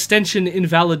thereby extension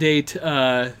invalidate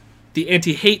the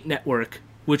anti-hate network,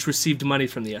 which received money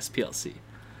from the SPLC.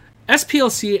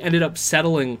 SPLC ended up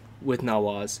settling with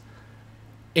Nawaz,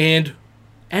 and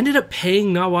ended up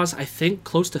paying Nawaz, I think,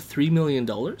 close to $3 million.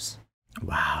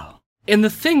 Wow. And the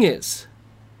thing is,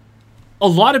 a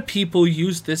lot of people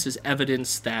use this as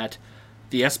evidence that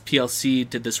the SPLC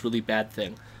did this really bad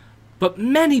thing. But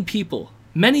many people,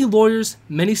 many lawyers,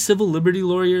 many civil liberty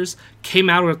lawyers came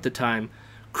out at the time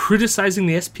criticizing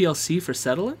the SPLC for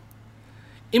settling,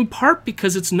 in part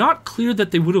because it's not clear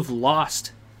that they would have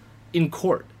lost in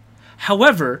court.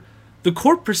 However, the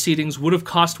court proceedings would have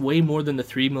cost way more than the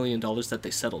 $3 million that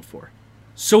they settled for.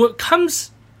 So it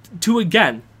comes to,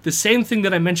 again, the same thing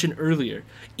that I mentioned earlier.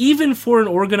 Even for an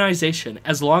organization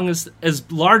as large as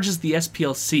the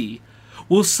SPLC,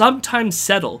 will sometimes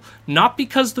settle, not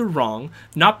because they're wrong,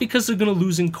 not because they're going to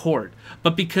lose in court,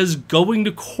 but because going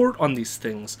to court on these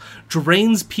things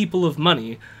drains people of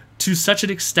money to such an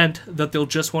extent that they'll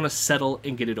just want to settle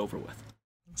and get it over with.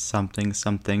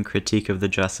 Something critique of the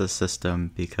justice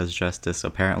system, because justice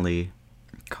apparently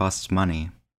costs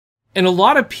money. And a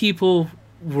lot of people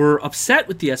were upset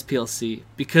with the SPLC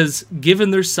because,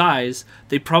 given their size,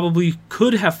 they probably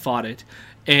could have fought it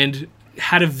and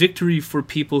had a victory for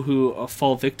people who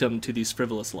fall victim to these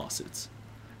frivolous lawsuits.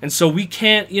 And so we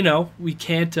can't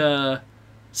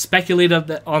speculate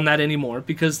on that anymore,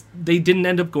 because they didn't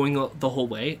end up going the whole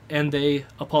way, and they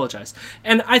apologized.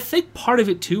 And I think part of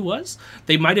it too was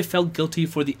they might have felt guilty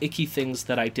for the icky things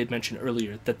that I did mention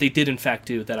earlier that they did in fact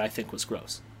do that I think was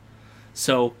gross.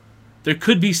 So there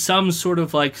could be some sort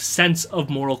of like sense of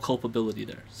moral culpability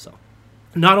there. So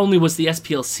not only was the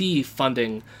SPLC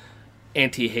funding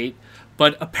anti-hate,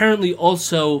 but apparently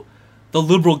also the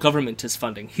Liberal government is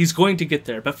funding. He's going to get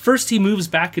there. But first he moves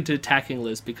back into attacking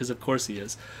Liz, because of course he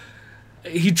is.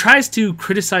 He tries to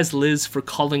criticize Liz for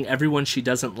calling everyone she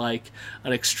doesn't like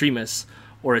an extremist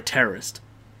or a terrorist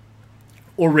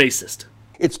or racist.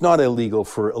 It's not illegal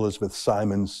for Elizabeth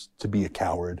Simons to be a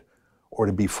coward or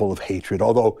to be full of hatred,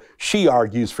 although she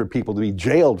argues for people to be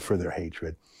jailed for their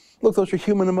hatred. Look, those are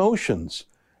human emotions,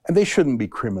 and they shouldn't be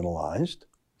criminalized.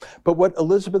 But what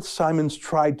Elizabeth Simons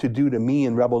tried to do to me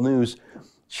in Rebel News,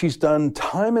 she's done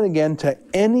time and again to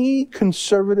any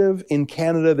conservative in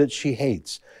Canada that she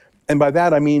hates. And by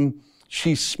that, I mean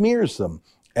she smears them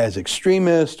as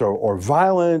extremist or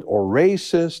violent or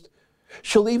racist.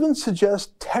 She'll even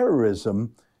suggest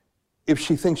terrorism if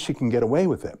she thinks she can get away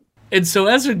with it. And so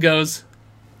Ezra goes,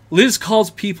 Liz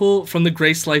calls people from the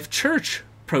Grace Life Church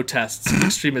protests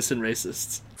extremists and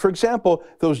racists. For example,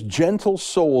 those gentle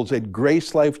souls at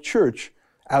Grace Life Church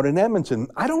out in Edmonton.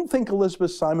 I don't think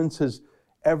Elizabeth Simons has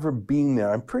ever been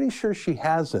there. I'm pretty sure she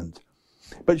hasn't.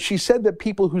 But she said that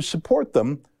people who support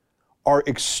them are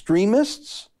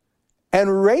extremists and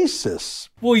racists.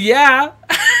 Well, yeah.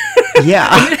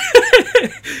 Yeah.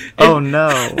 Oh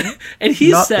no. And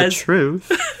he Not says the truth.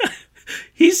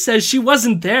 He says she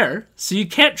wasn't there, so you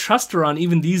can't trust her on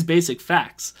even these basic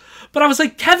facts. But I was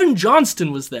like, Kevin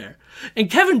Johnston was there. And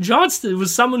Kevin Johnston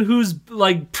was someone who's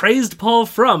like praised Paul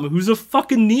Frum, who's a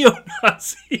fucking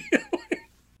neo-Nazi.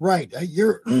 Right.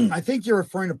 I think you're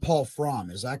referring to Paul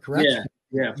Frum. Is that correct?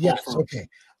 Yeah. Yes. Frum. Okay.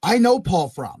 I know Paul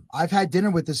Frum. I've had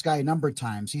dinner with this guy a number of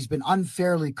times. He's been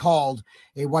unfairly called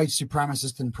a white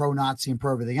supremacist and pro-Nazi and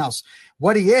pro-everything else.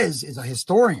 What he is a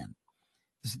historian.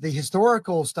 The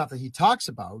historical stuff that he talks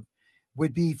about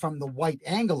would be from the white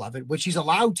angle of it, which he's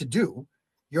allowed to do.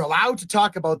 You're allowed to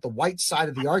talk about the white side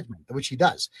of the argument, which he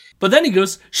does. But then he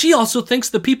goes, she also thinks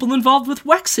the people involved with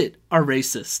Wexit are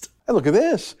racist. And look at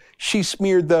this. She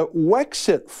smeared the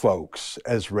Wexit folks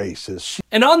as racist.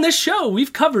 And on this show,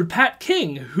 we've covered Pat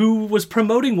King, who was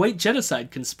promoting white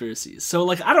genocide conspiracies. So,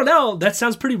 like, I don't know, that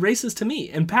sounds pretty racist to me.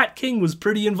 And Pat King was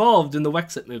pretty involved in the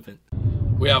Wexit movement.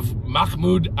 We have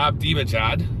Mahmoud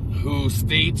Ahmadinejad, who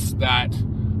states that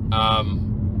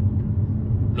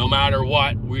no matter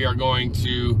what, we are going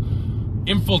to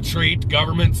infiltrate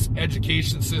governments,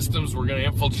 education systems. We're going to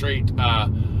infiltrate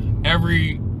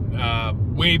every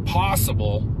way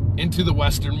possible into the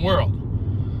Western world.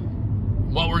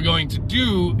 What we're going to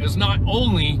do is not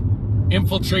only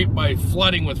infiltrate by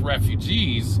flooding with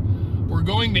refugees, we're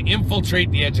going to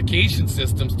infiltrate the education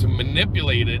systems to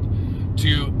manipulate it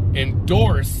to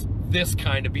endorse this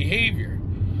kind of behavior.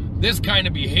 This kind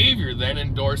of behavior then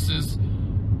endorses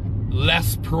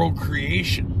less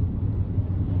procreation.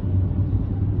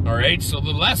 All right, so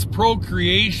the less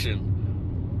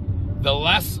procreation, the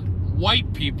less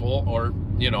white people, or,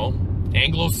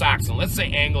 Anglo-Saxon. Let's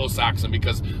say Anglo-Saxon,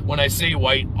 because when I say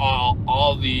white,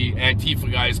 all the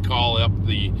Antifa guys call up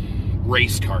the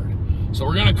race card. So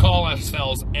we're going to call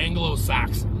ourselves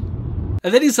Anglo-Saxon.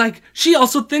 And then he's like, she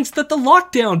also thinks that the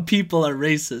lockdown people are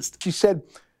racist. She said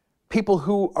people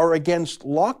who are against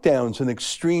lockdowns and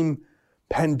extreme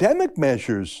pandemic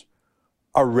measures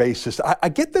are racist. I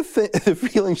get the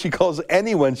feeling she calls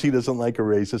anyone she doesn't like a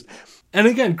racist. And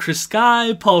again, Chris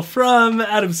Sky, Paul Frum,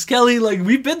 Adam Skelly, like,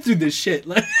 we've been through this shit.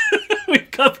 Like, we've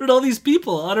covered all these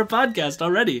people on our podcast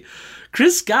already.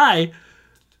 Chris Sky,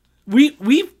 we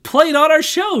played on our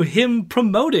show him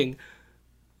promoting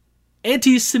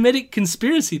anti-Semitic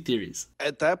conspiracy theories.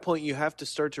 At that point, you have to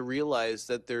start to realize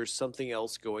that there's something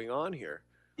else going on here.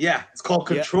 Yeah, it's called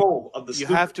control of the You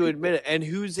have to admit it. And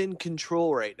who's in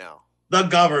control right now? The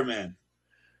government.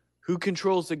 Who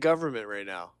controls the government right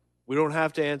now? We don't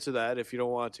have to answer that if you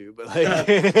don't want to, but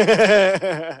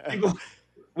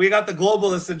we got the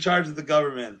globalists in charge of the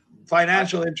government,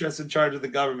 financial interests in charge of the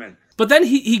government. But then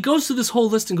he goes through this whole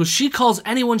list and goes, she calls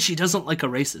anyone she doesn't like a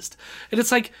racist. And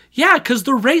it's like, yeah, because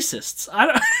they're racists.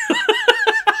 I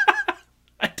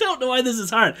don't know why this is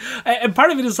hard. And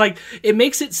part of it is like, it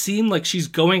makes it seem like she's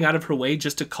going out of her way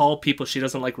just to call people she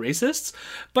doesn't like racists.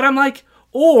 But I'm like,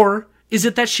 or is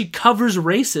it that she covers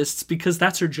racists because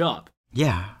that's her job?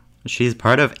 Yeah, she's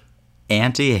part of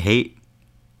Anti-Hate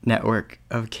Network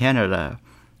of Canada.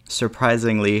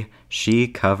 Surprisingly, she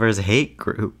covers hate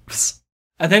groups.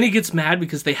 And then he gets mad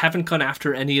because they haven't gone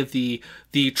after any of the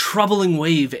troubling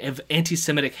wave of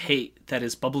anti-Semitic hate that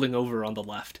is bubbling over on the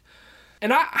left.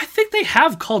 And I think they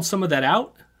have called some of that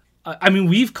out. I mean,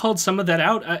 we've called some of that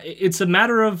out. It's a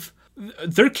matter of,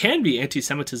 there can be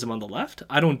anti-Semitism on the left.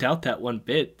 I don't doubt that one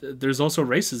bit. There's also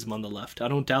racism on the left. I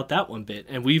don't doubt that one bit.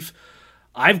 And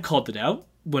I've called it out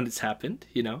when it's happened,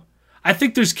 I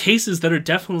think there's cases that are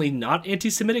definitely not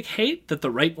anti-Semitic hate that the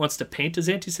right wants to paint as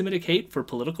anti-Semitic hate for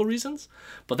political reasons,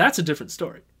 but that's a different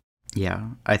story. Yeah,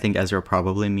 I think Ezra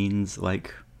probably means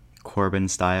like Corbyn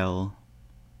style,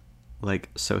 like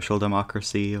social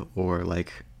democracy or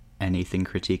like anything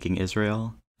critiquing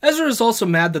Israel. Ezra is also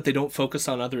mad that they don't focus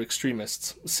on other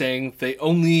extremists, saying they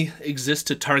only exist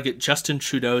to target Justin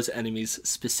Trudeau's enemies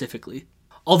specifically.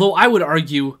 Although I would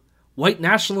argue white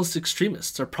nationalist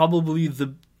extremists are probably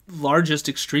the largest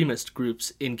extremist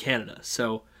groups in Canada,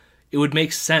 so it would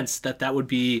make sense that that would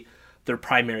be their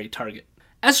primary target.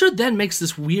 Ezra then makes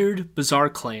this weird, bizarre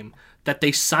claim that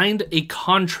they signed a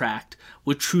contract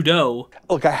with Trudeau.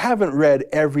 Look, I haven't read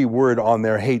every word on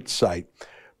their hate site,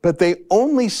 but they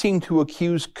only seem to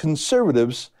accuse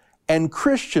conservatives and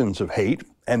Christians of hate,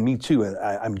 and me too,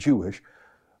 I'm Jewish,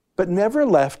 but never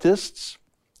leftists,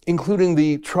 including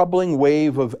the troubling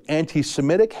wave of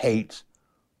anti-Semitic hate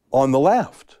on the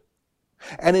left.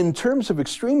 And in terms of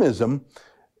extremism,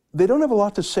 they don't have a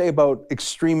lot to say about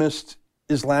extremist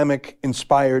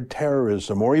Islamic-inspired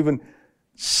terrorism or even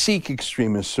Sikh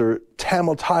extremists or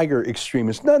Tamil Tiger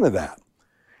extremists, none of that.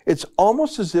 It's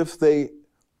almost as if they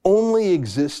only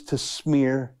exist to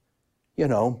smear,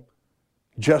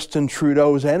 Justin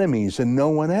Trudeau's enemies and no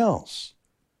one else.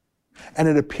 And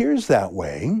it appears that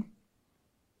way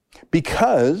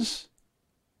because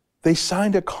they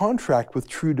signed a contract with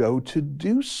Trudeau to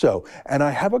do so. And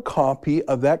I have a copy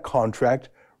of that contract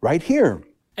right here.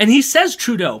 And he says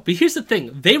Trudeau, but here's the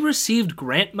thing. They received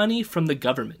grant money from the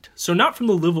government. So not from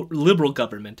the liberal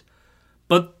government,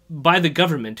 but by the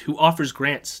government who offers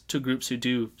grants to groups who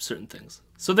do certain things.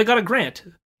 So they got a grant.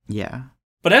 Yeah.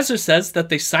 But Ezra says that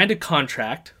they signed a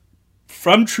contract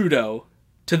from Trudeau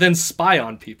to then spy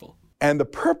on people. And the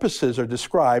purposes are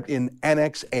described in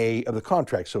Annex A of the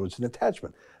contract, so it's an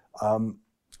attachment.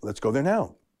 Let's go there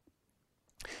now.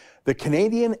 The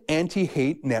Canadian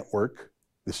Anti-Hate Network,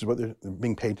 this is what they're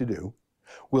being paid to do,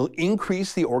 will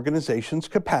increase the organization's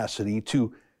capacity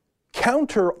to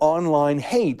counter online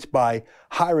hate by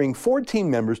hiring 14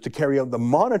 members to carry out the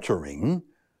monitoring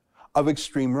of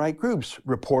extreme right groups,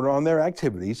 report on their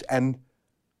activities, and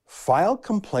file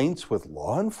complaints with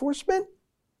law enforcement?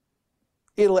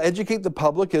 It'll educate the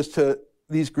public as to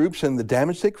these groups and the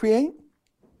damage they create?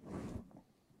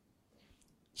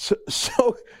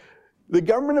 So the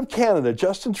government of Canada,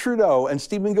 Justin Trudeau and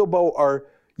Stephen Guilbeault are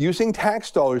using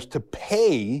tax dollars to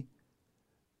pay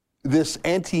this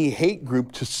anti-hate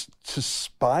group to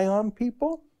spy on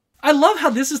people? I love how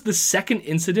this is the second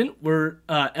incident where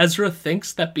Ezra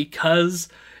thinks that because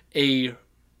a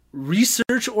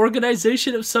research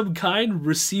organization of some kind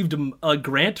received a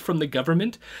grant from the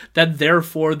government, that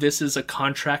therefore this is a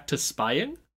contract to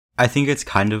spying? I think it's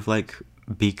kind of like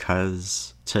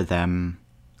because to them,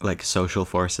 like social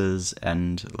forces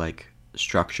and like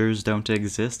structures don't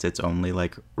exist. It's only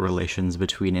like relations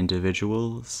between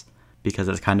individuals, because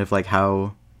it's kind of like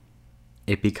how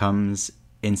it becomes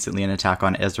instantly an attack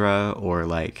on Ezra, or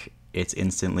like it's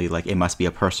instantly like it must be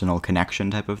a personal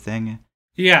connection type of thing.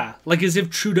 Yeah, like as if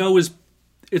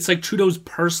it's like Trudeau's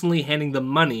personally handing the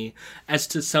money as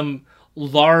to some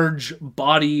large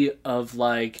body of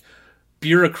like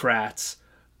bureaucrats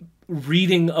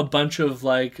reading a bunch of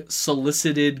like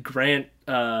solicited grant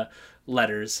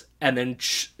letters and then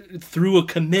through a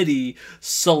committee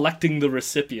selecting the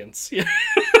recipients.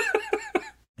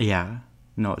 Yeah.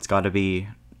 No, it's got to be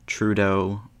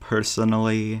Trudeau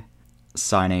personally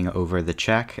signing over the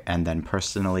check and then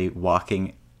personally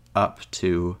walking up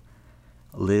to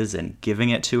Liz and giving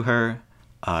it to her.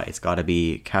 It's got to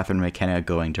be Catherine McKenna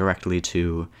going directly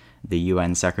to the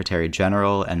UN Secretary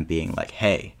General and being like,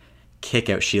 hey, kick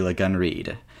out Sheila Gunn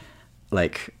Reid.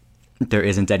 Like, there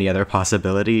isn't any other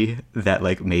possibility that,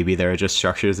 like, maybe there are just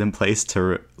structures in place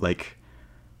to, like,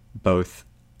 both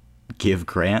give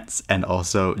grants and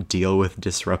also deal with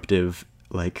disruptive,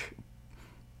 like,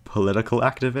 political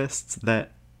activists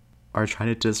that are trying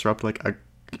to disrupt, like, a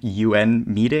UN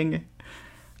meeting.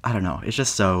 I don't know. It's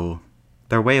just so...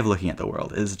 Their way of looking at the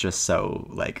world is just so,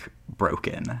 like,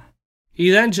 broken. He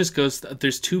then just goes,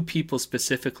 there's two people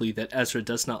specifically that Ezra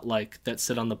does not like that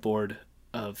sit on the board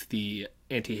of the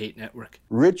Anti-Hate Network.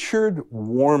 Richard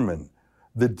Warman,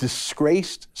 the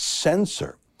disgraced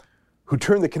censor who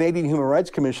turned the Canadian Human Rights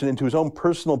Commission into his own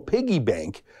personal piggy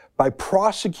bank by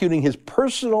prosecuting his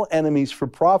personal enemies for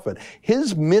profit.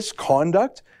 His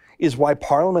misconduct is why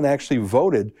Parliament actually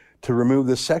voted to remove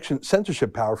the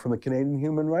censorship power from the Canadian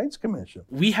Human Rights Commission.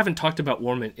 We haven't talked about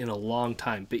Warman in a long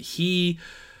time, but he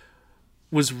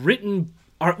was written...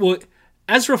 Well,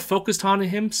 Ezra focused on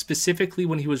him specifically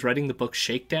when he was writing the book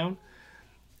Shakedown,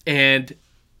 and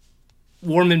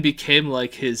Warman became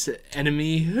like his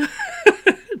enemy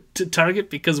to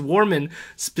target because Warman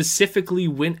specifically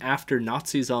went after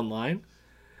Nazis online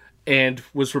and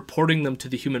was reporting them to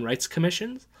the Human Rights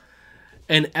Commission.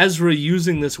 And Ezra,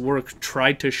 using this work,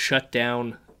 tried to shut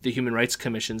down the Human Rights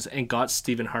Commissions and got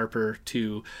Stephen Harper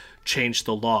to change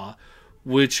the law,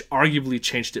 which arguably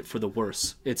changed it for the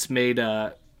worse. It's made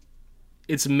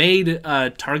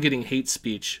targeting hate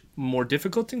speech more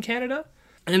difficult in Canada.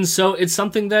 And so it's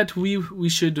something that we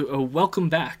should welcome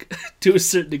back to a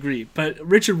certain degree. But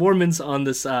Richard Warman's on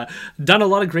this, done a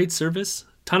lot of great service,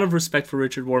 ton of respect for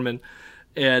Richard Warman,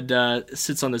 and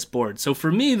sits on this board. So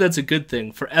for me, that's a good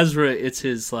thing. For Ezra, it's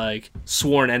his like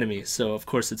sworn enemy, so of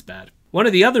course it's bad. One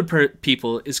of the other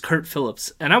people is Kurt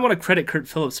Phillips, and I want to credit Kurt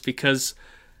Phillips because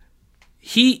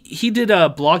he did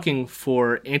blogging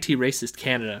for Anti-Racist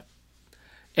Canada,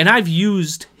 And I've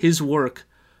used his work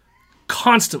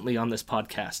constantly on this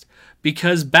podcast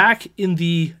because back in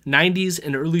the 90s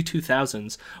and early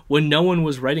 2000s, when no one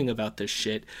was writing about this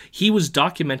shit, he was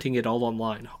documenting it all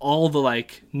online, all the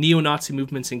like neo-Nazi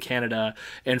movements in Canada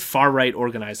and far-right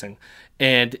organizing.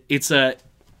 And it's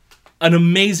an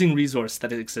amazing resource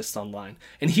that exists online.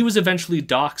 And he was eventually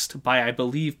doxxed by, I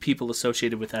believe, people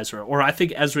associated with Ezra, or I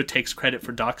think Ezra takes credit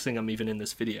for doxing him even in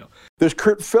this video. There's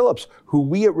Kurt Phillips, who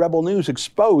we at Rebel News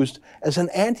exposed as an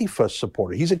Antifa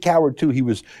supporter. He's a coward too. He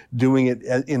was doing it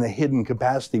in a hidden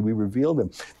capacity. We revealed him.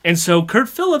 And so Kurt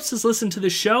Phillips has listened to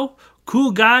this show.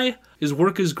 Cool guy. His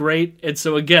work is great. And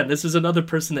so again, this is another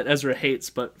person that Ezra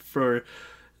hates, but for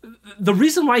the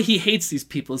reason why he hates these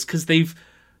people is because they've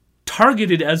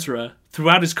targeted Ezra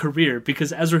throughout his career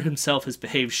because Ezra himself has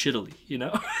behaved shittily, you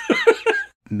know?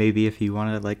 Maybe if you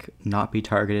want to, like, not be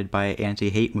targeted by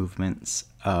anti-hate movements,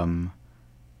 don't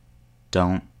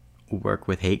work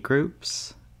with hate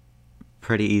groups.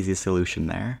 Pretty easy solution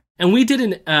there. And we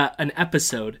did an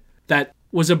episode that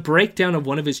was a breakdown of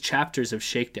one of his chapters of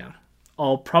Shakedown.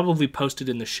 I'll probably post it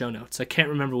in the show notes. I can't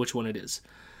remember which one it is.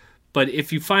 But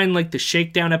if you find, like, the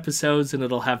Shakedown episodes, and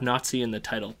it'll have Nazi in the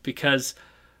title, because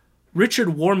Richard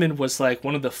Warman was like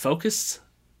one of the focus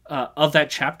of that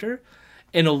chapter,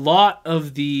 and a lot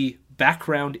of the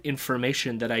background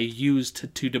information that I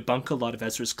used to debunk a lot of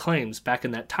Ezra's claims back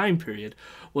in that time period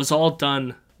was all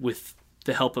done with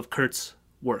the help of Kurt's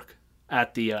work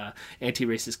at the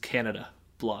Anti-Racist Canada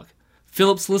blog.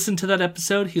 Phillips listened to that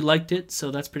episode. He liked it,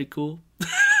 so that's pretty cool.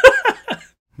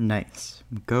 Nice.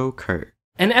 Go Kurt.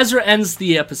 And Ezra ends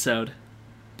the episode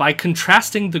by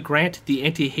contrasting the grant the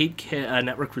Anti-Hate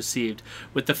Network received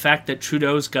with the fact that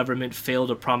Trudeau's government failed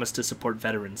a promise to support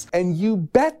veterans. And you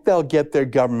bet they'll get their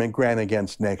government grant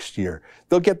against next year.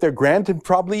 They'll get their grant and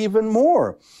probably even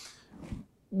more.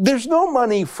 There's no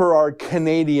money for our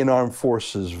Canadian Armed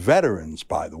Forces veterans,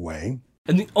 by the way.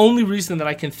 And the only reason that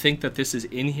I can think that this is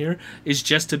in here is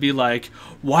just to be like,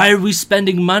 why are we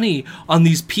spending money on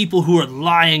these people who are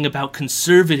lying about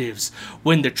conservatives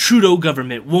when the Trudeau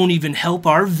government won't even help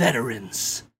our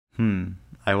veterans?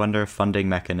 I wonder if funding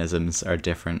mechanisms are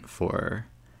different for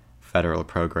federal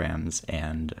programs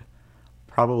and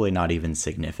probably not even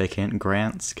significant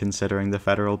grants considering the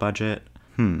federal budget.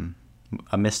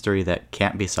 A mystery that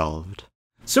can't be solved.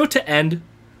 So to end,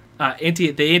 the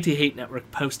Anti-Hate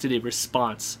Network posted a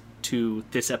response to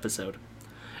this episode.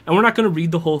 And we're not going to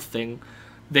read the whole thing.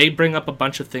 They bring up a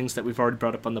bunch of things that we've already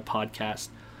brought up on the podcast.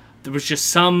 There was just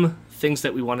some things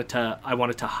that I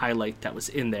wanted to highlight that was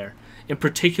in there. In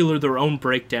particular, their own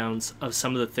breakdowns of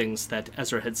some of the things that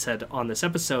Ezra had said on this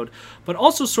episode, but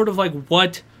also sort of like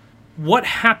what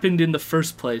happened in the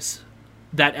first place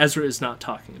that Ezra is not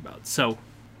talking about. So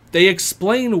they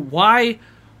explain why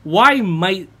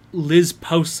might Liz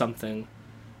post something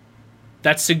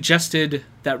that suggested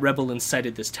that Rebel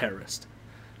incited this terrorist.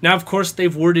 Now, of course,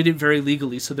 they've worded it very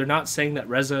legally, so they're not saying that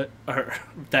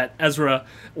Ezra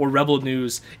or Rebel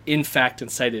News in fact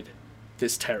incited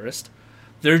this terrorist.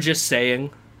 They're just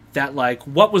saying that, like,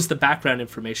 what was the background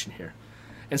information here?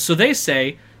 And so they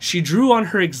say she drew on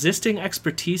her existing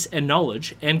expertise and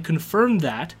knowledge and confirmed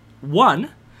that,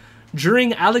 1,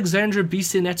 during Alexandre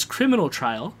Bissonnette's criminal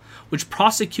trial, which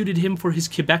prosecuted him for his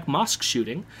Quebec mosque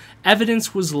shooting,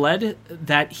 evidence was led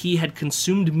that he had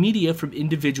consumed media from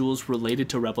individuals related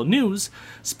to Rebel News,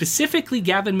 specifically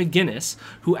Gavin McGuinness,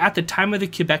 who at the time of the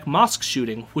Quebec mosque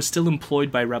shooting was still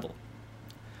employed by Rebel.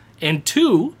 And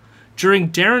 2,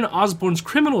 during Darren Osborne's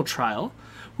criminal trial,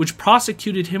 which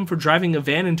prosecuted him for driving a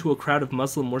van into a crowd of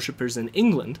Muslim worshippers in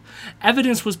England,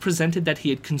 evidence was presented that he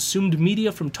had consumed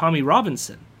media from Tommy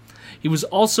Robinson. He was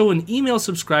also an email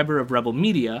subscriber of Rebel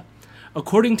Media.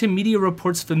 According to media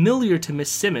reports familiar to Miss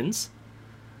Simmons,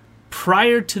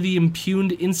 prior to the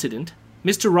impugned incident,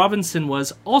 Mr. Robinson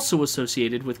was also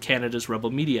associated with Canada's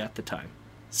Rebel Media at the time.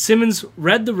 Simmons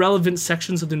read the relevant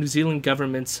sections of the New Zealand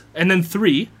government's... And then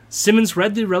 3, Simmons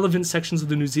read the relevant sections of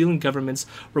the New Zealand government's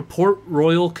Report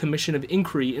Royal Commission of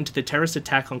Inquiry into the terrorist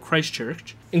attack on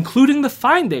Christchurch, including the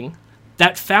finding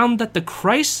that found that the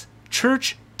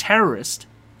Christchurch terrorist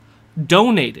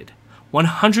donated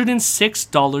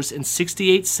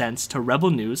 $106.68 to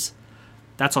Rebel News,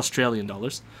 that's Australian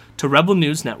dollars, to Rebel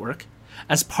News Network,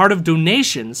 as part of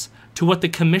donations to what the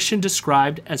commission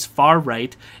described as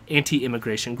far-right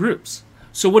anti-immigration groups.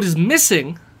 So what is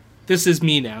missing, this is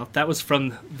me now, that was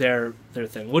from their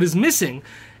thing. What is missing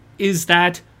is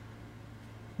that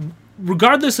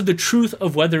regardless of the truth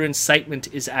of whether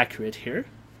incitement is accurate here,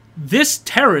 this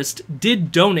terrorist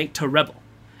did donate to Rebel.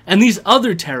 And these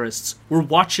other terrorists were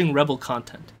watching Rebel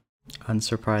content.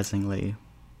 Unsurprisingly,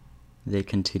 they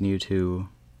continue to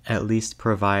at least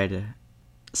provide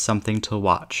something to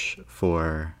watch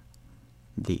for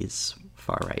these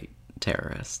far-right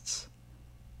terrorists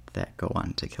that go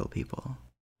on to kill people.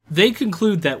 They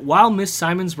conclude that while Miss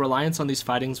Simon's reliance on these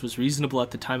findings was reasonable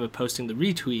at the time of posting the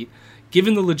retweet,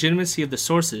 given the legitimacy of the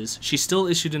sources, she still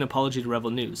issued an apology to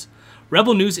Rebel News.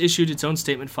 Rebel News issued its own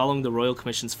statement following the Royal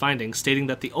Commission's findings, stating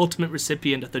that the ultimate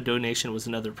recipient of the donation was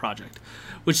another project,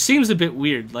 which seems a bit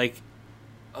weird. Like,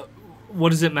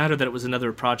 what does it matter that it was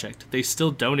another project? They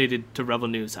still donated to Rebel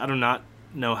News. I do not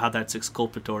know how that's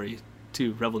exculpatory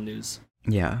to Rebel News.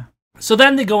 Yeah. So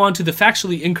then they go on to the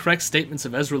factually incorrect statements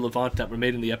of Ezra Levant that were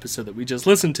made in the episode that we just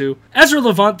listened to. Ezra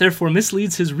Levant therefore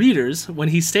misleads his readers when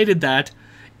he stated that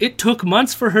it took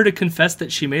months for her to confess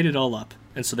that she made it all up.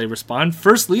 And so they respond,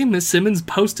 firstly, Miss Simmons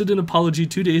posted an apology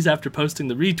 2 days after posting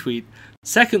the retweet.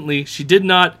 Secondly, she did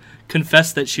not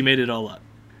confess that she made it all up.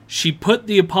 She put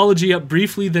the apology up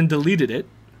briefly, then deleted it.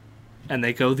 And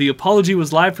they go, the apology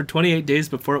was live for 28 days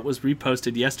before it was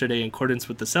reposted yesterday in accordance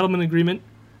with the settlement agreement.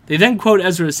 They then quote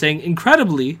Ezra as saying,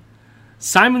 incredibly,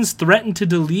 Simons threatened to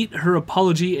delete her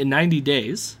apology in 90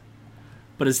 days.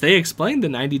 But as they explained, the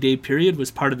 90-day period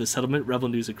was part of the settlement Rebel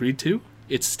News agreed to.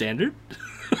 It's standard.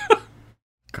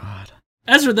 God.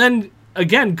 Ezra then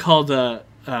again called her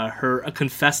a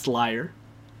confessed liar.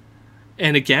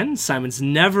 And again, Simons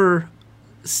never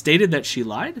stated that she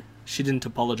lied. She didn't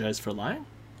apologize for lying.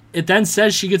 It then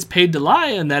says she gets paid to lie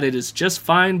and that it is just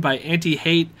fine by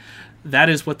anti-hate. That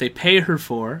is what they pay her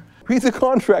for. Read the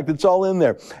contract, it's all in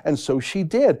there. And so she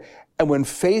did. And when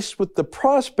faced with the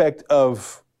prospect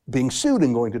of being sued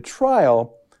and going to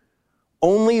trial,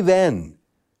 only then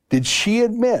did she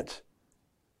admit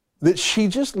that she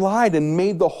just lied and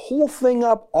made the whole thing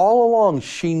up all along.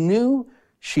 She knew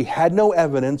she had no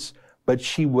evidence, but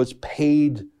she was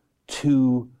paid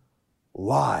to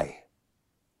lie.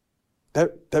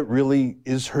 That really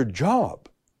is her job.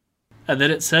 And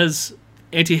then it says,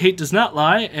 anti-hate does not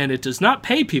lie, and it does not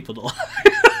pay people to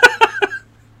lie.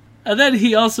 And then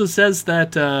he also says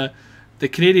that the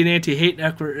Canadian Anti-Hate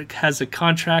Network has a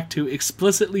contract to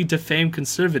explicitly defame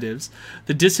conservatives.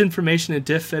 The disinformation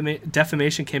and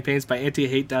defamation campaigns by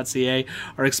antihate.ca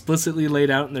are explicitly laid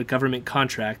out in their government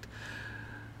contract.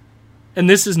 And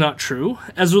this is not true.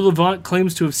 Ezra Levant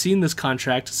claims to have seen this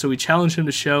contract, so we challenge him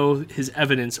to show his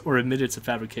evidence or admit it's a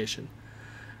fabrication.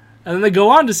 And then they go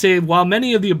on to say, while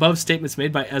many of the above statements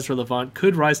made by Ezra Levant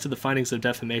could rise to the findings of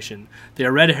defamation, they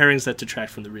are red herrings that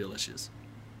detract from the real issues.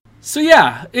 So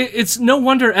yeah, it's no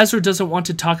wonder Ezra doesn't want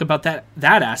to talk about that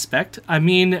aspect. I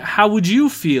mean, how would you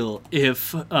feel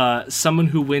if someone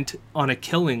who went on a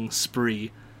killing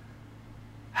spree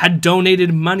had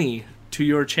donated money to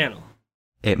your channel?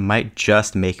 It might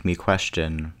just make me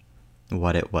question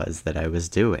what it was that I was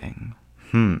doing.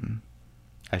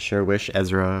 I sure wish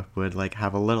Ezra would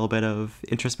have a little bit of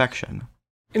introspection.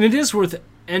 And it is worth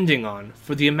ending on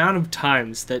for the amount of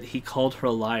times that he called her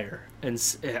a liar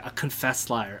and a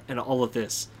confessed liar and all of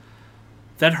this,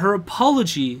 that her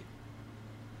apology,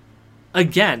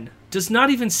 again, does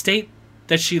not even state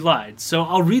that she lied. So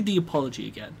I'll read the apology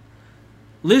again.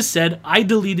 Liz said, I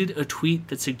deleted a tweet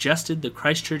that suggested the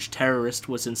Christchurch terrorist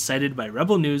was incited by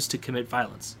Rebel News to commit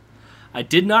violence. I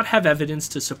did not have evidence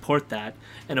to support that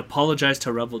and apologized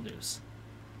to Rebel News.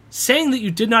 Saying that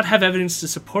you did not have evidence to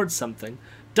support something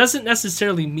doesn't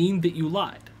necessarily mean that you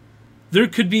lied. There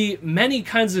could be many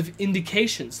kinds of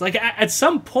indications. At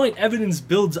some point, evidence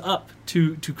builds up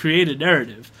to create a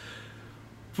narrative.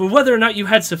 But whether or not you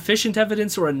had sufficient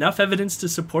evidence or enough evidence to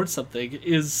support something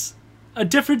is a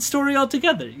different story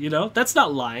altogether, That's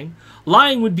not lying.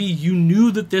 Lying would be you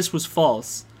knew that this was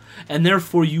false, and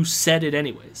therefore you said it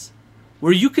anyways.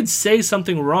 Where you could say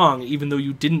something wrong even though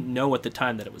you didn't know at the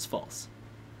time that it was false.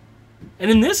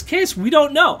 And in this case, we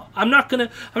don't know. I'm not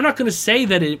gonna say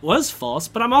that it was false,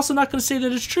 but I'm also not gonna say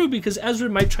that it's true because Ezra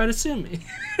might try to sue me.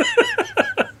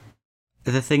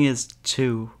 The thing is,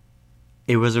 too,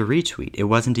 it was a retweet. It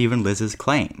wasn't even Liz's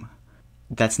claim.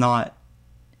 That's not,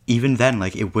 even then,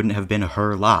 it wouldn't have been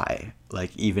her lie.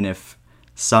 Even if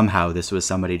somehow this was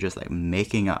somebody just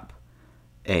making up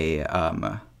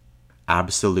a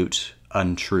absolute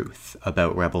untruth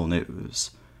about Rebel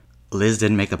News, Liz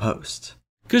didn't make the post.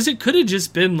 Because it could have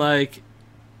just been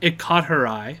it caught her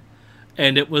eye,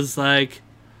 and it was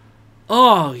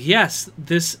oh, yes,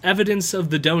 this evidence of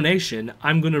the donation,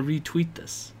 I'm going to retweet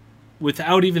this,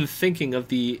 without even thinking of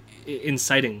the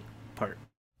inciting part.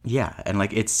 Yeah, and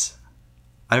it's,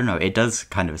 I don't know, it does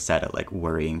kind of set a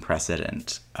worrying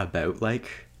precedent about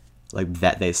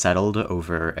that they settled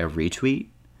over a retweet,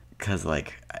 because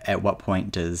at what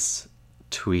point does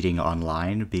tweeting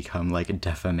online become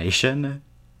defamation?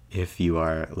 If you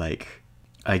are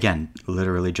again,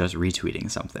 literally just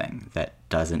retweeting something that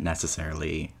doesn't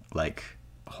necessarily like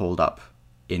hold up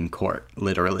in court,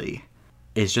 literally.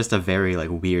 It's just a very like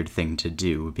weird thing to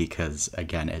do because,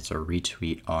 again, it's a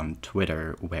retweet on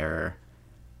Twitter where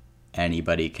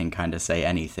anybody can kind of say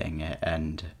anything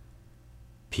and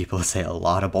people say a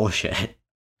lot of bullshit.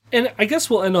 And I guess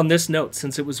we'll end on this note,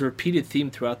 since it was a repeated theme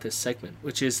throughout this segment,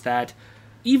 which is that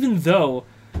even though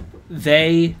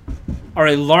they are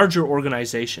a larger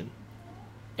organization,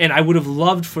 and I would have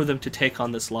loved for them to take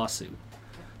on this lawsuit,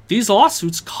 these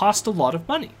lawsuits cost a lot of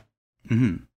money.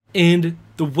 Mm-hmm. And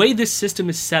the way this system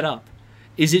is set up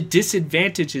is it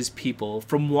disadvantages people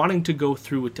from wanting to go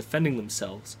through with defending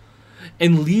themselves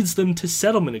and leads them to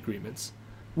settlement agreements,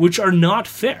 which are not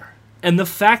fair. And the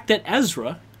fact that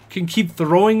Ezra can keep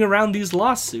throwing around these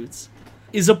lawsuits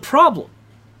is a problem.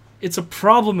 It's a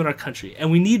problem in our country,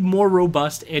 and we need more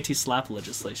robust anti-SLAPP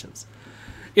legislations.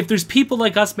 If there's people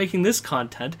like us making this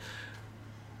content,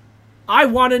 I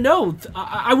want to know.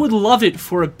 I would love it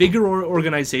for a bigger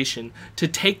organization to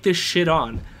take this shit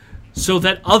on so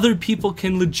that other people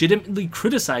can legitimately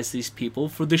criticize these people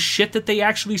for the shit that they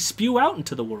actually spew out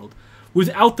into the world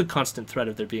without the constant threat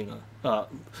of there being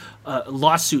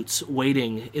lawsuits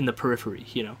waiting in the periphery,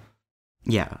 you know?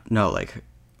 Yeah, no, like,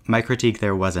 my critique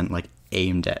there wasn't, like,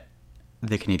 aimed at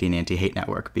the Canadian Anti-Hate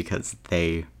Network because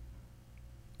they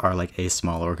are, like, a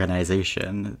small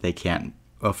organization. They can't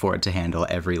afford to handle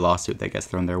every lawsuit that gets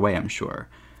thrown their way, I'm sure.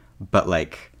 But,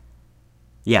 like,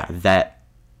 yeah, that,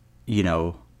 you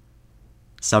know,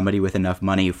 somebody with enough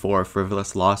money for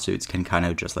frivolous lawsuits can kind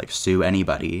of just, like, sue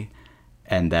anybody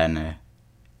and then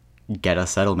get a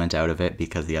settlement out of it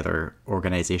because the other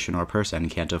organization or person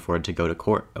can't afford to go to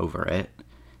court over it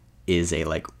is a,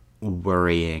 like,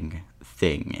 worrying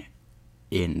thing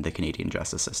in the Canadian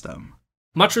justice system.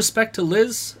 Much respect to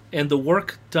Liz and the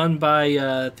work done by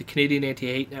the Canadian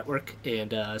Anti-Hate Network,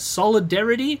 and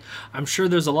solidarity. I'm sure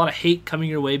there's a lot of hate coming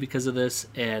your way because of this,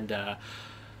 and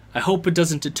I hope it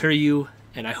doesn't deter you,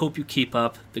 and I hope you keep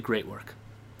up the great work.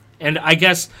 And I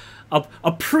guess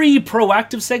a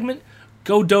pre-proactive segment,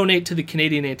 go donate to the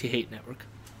Canadian Anti-Hate Network.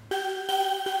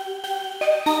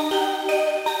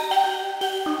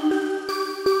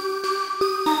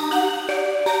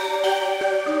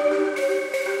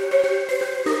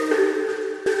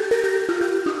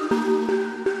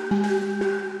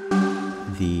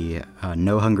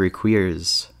 No Hungry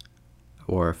Queers,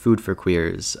 or Food for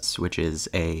Queers, which is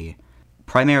a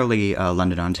primarily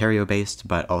London, Ontario based,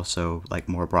 but also like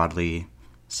more broadly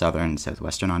southern,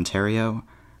 southwestern Ontario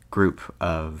group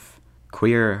of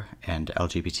queer and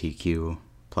LGBTQ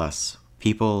plus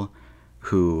people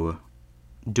who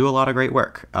do a lot of great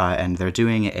work. And they're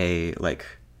doing a like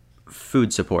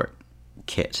food support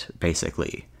kit,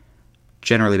 basically,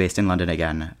 generally based in London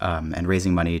again, and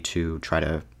raising money to try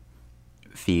to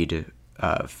feed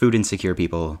food insecure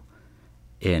people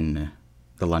in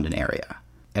the London area.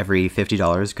 Every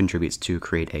 $50 contributes to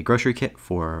create a grocery kit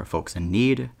for folks in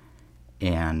need,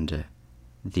 and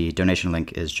the donation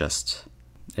link is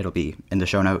it'll be in the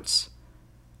show notes.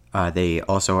 They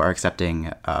also are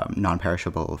accepting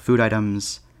non-perishable food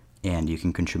items, and you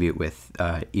can contribute with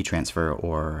e-transfer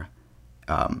or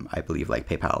I believe like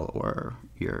PayPal or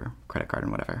your credit card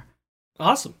and whatever.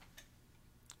 Awesome.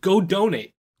 Go donate.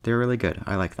 They're really good.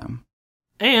 I like them.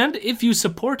 And if you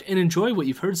support and enjoy what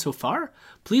you've heard so far,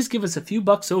 please give us a few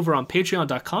bucks over on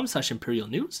patreon.com/Imperial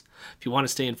News. If you want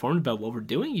to stay informed about what we're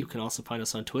doing, you can also find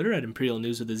us on Twitter at Imperial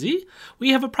News with a Z. We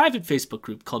have a private Facebook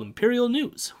group called Imperial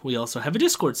News. We also have a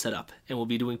Discord set up, and we'll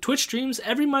be doing Twitch streams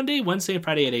every Monday, Wednesday, and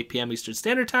Friday at 8 p.m. Eastern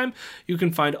Standard Time. You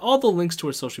can find all the links to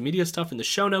our social media stuff in the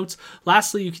show notes.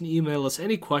 Lastly, you can email us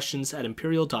any questions at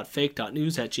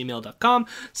imperial.fake.news@gmail.com.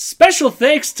 Special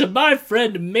thanks to my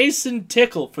friend Mason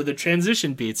Tickle for the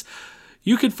transition beats.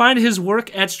 You can find his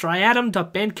work at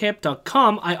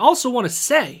striatum.bandcamp.com. I also want to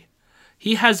say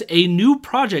he has a new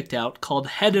project out called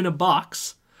Head in a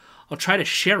Box. I'll try to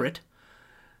share it.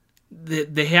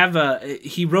 They have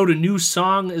he wrote a new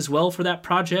song as well for that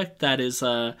project that is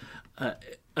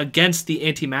against the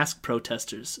anti-mask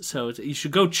protesters. So you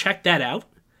should go check that out,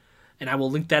 and I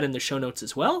will link that in the show notes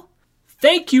as well.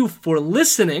 Thank you for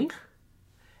listening,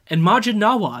 and Majid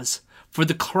Nawaz for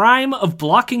the crime of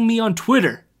blocking me on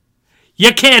Twitter.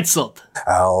 You're canceled.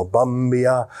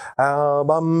 Albumbia,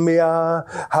 Albumbia,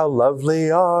 how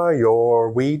lovely are your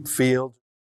wheat fields.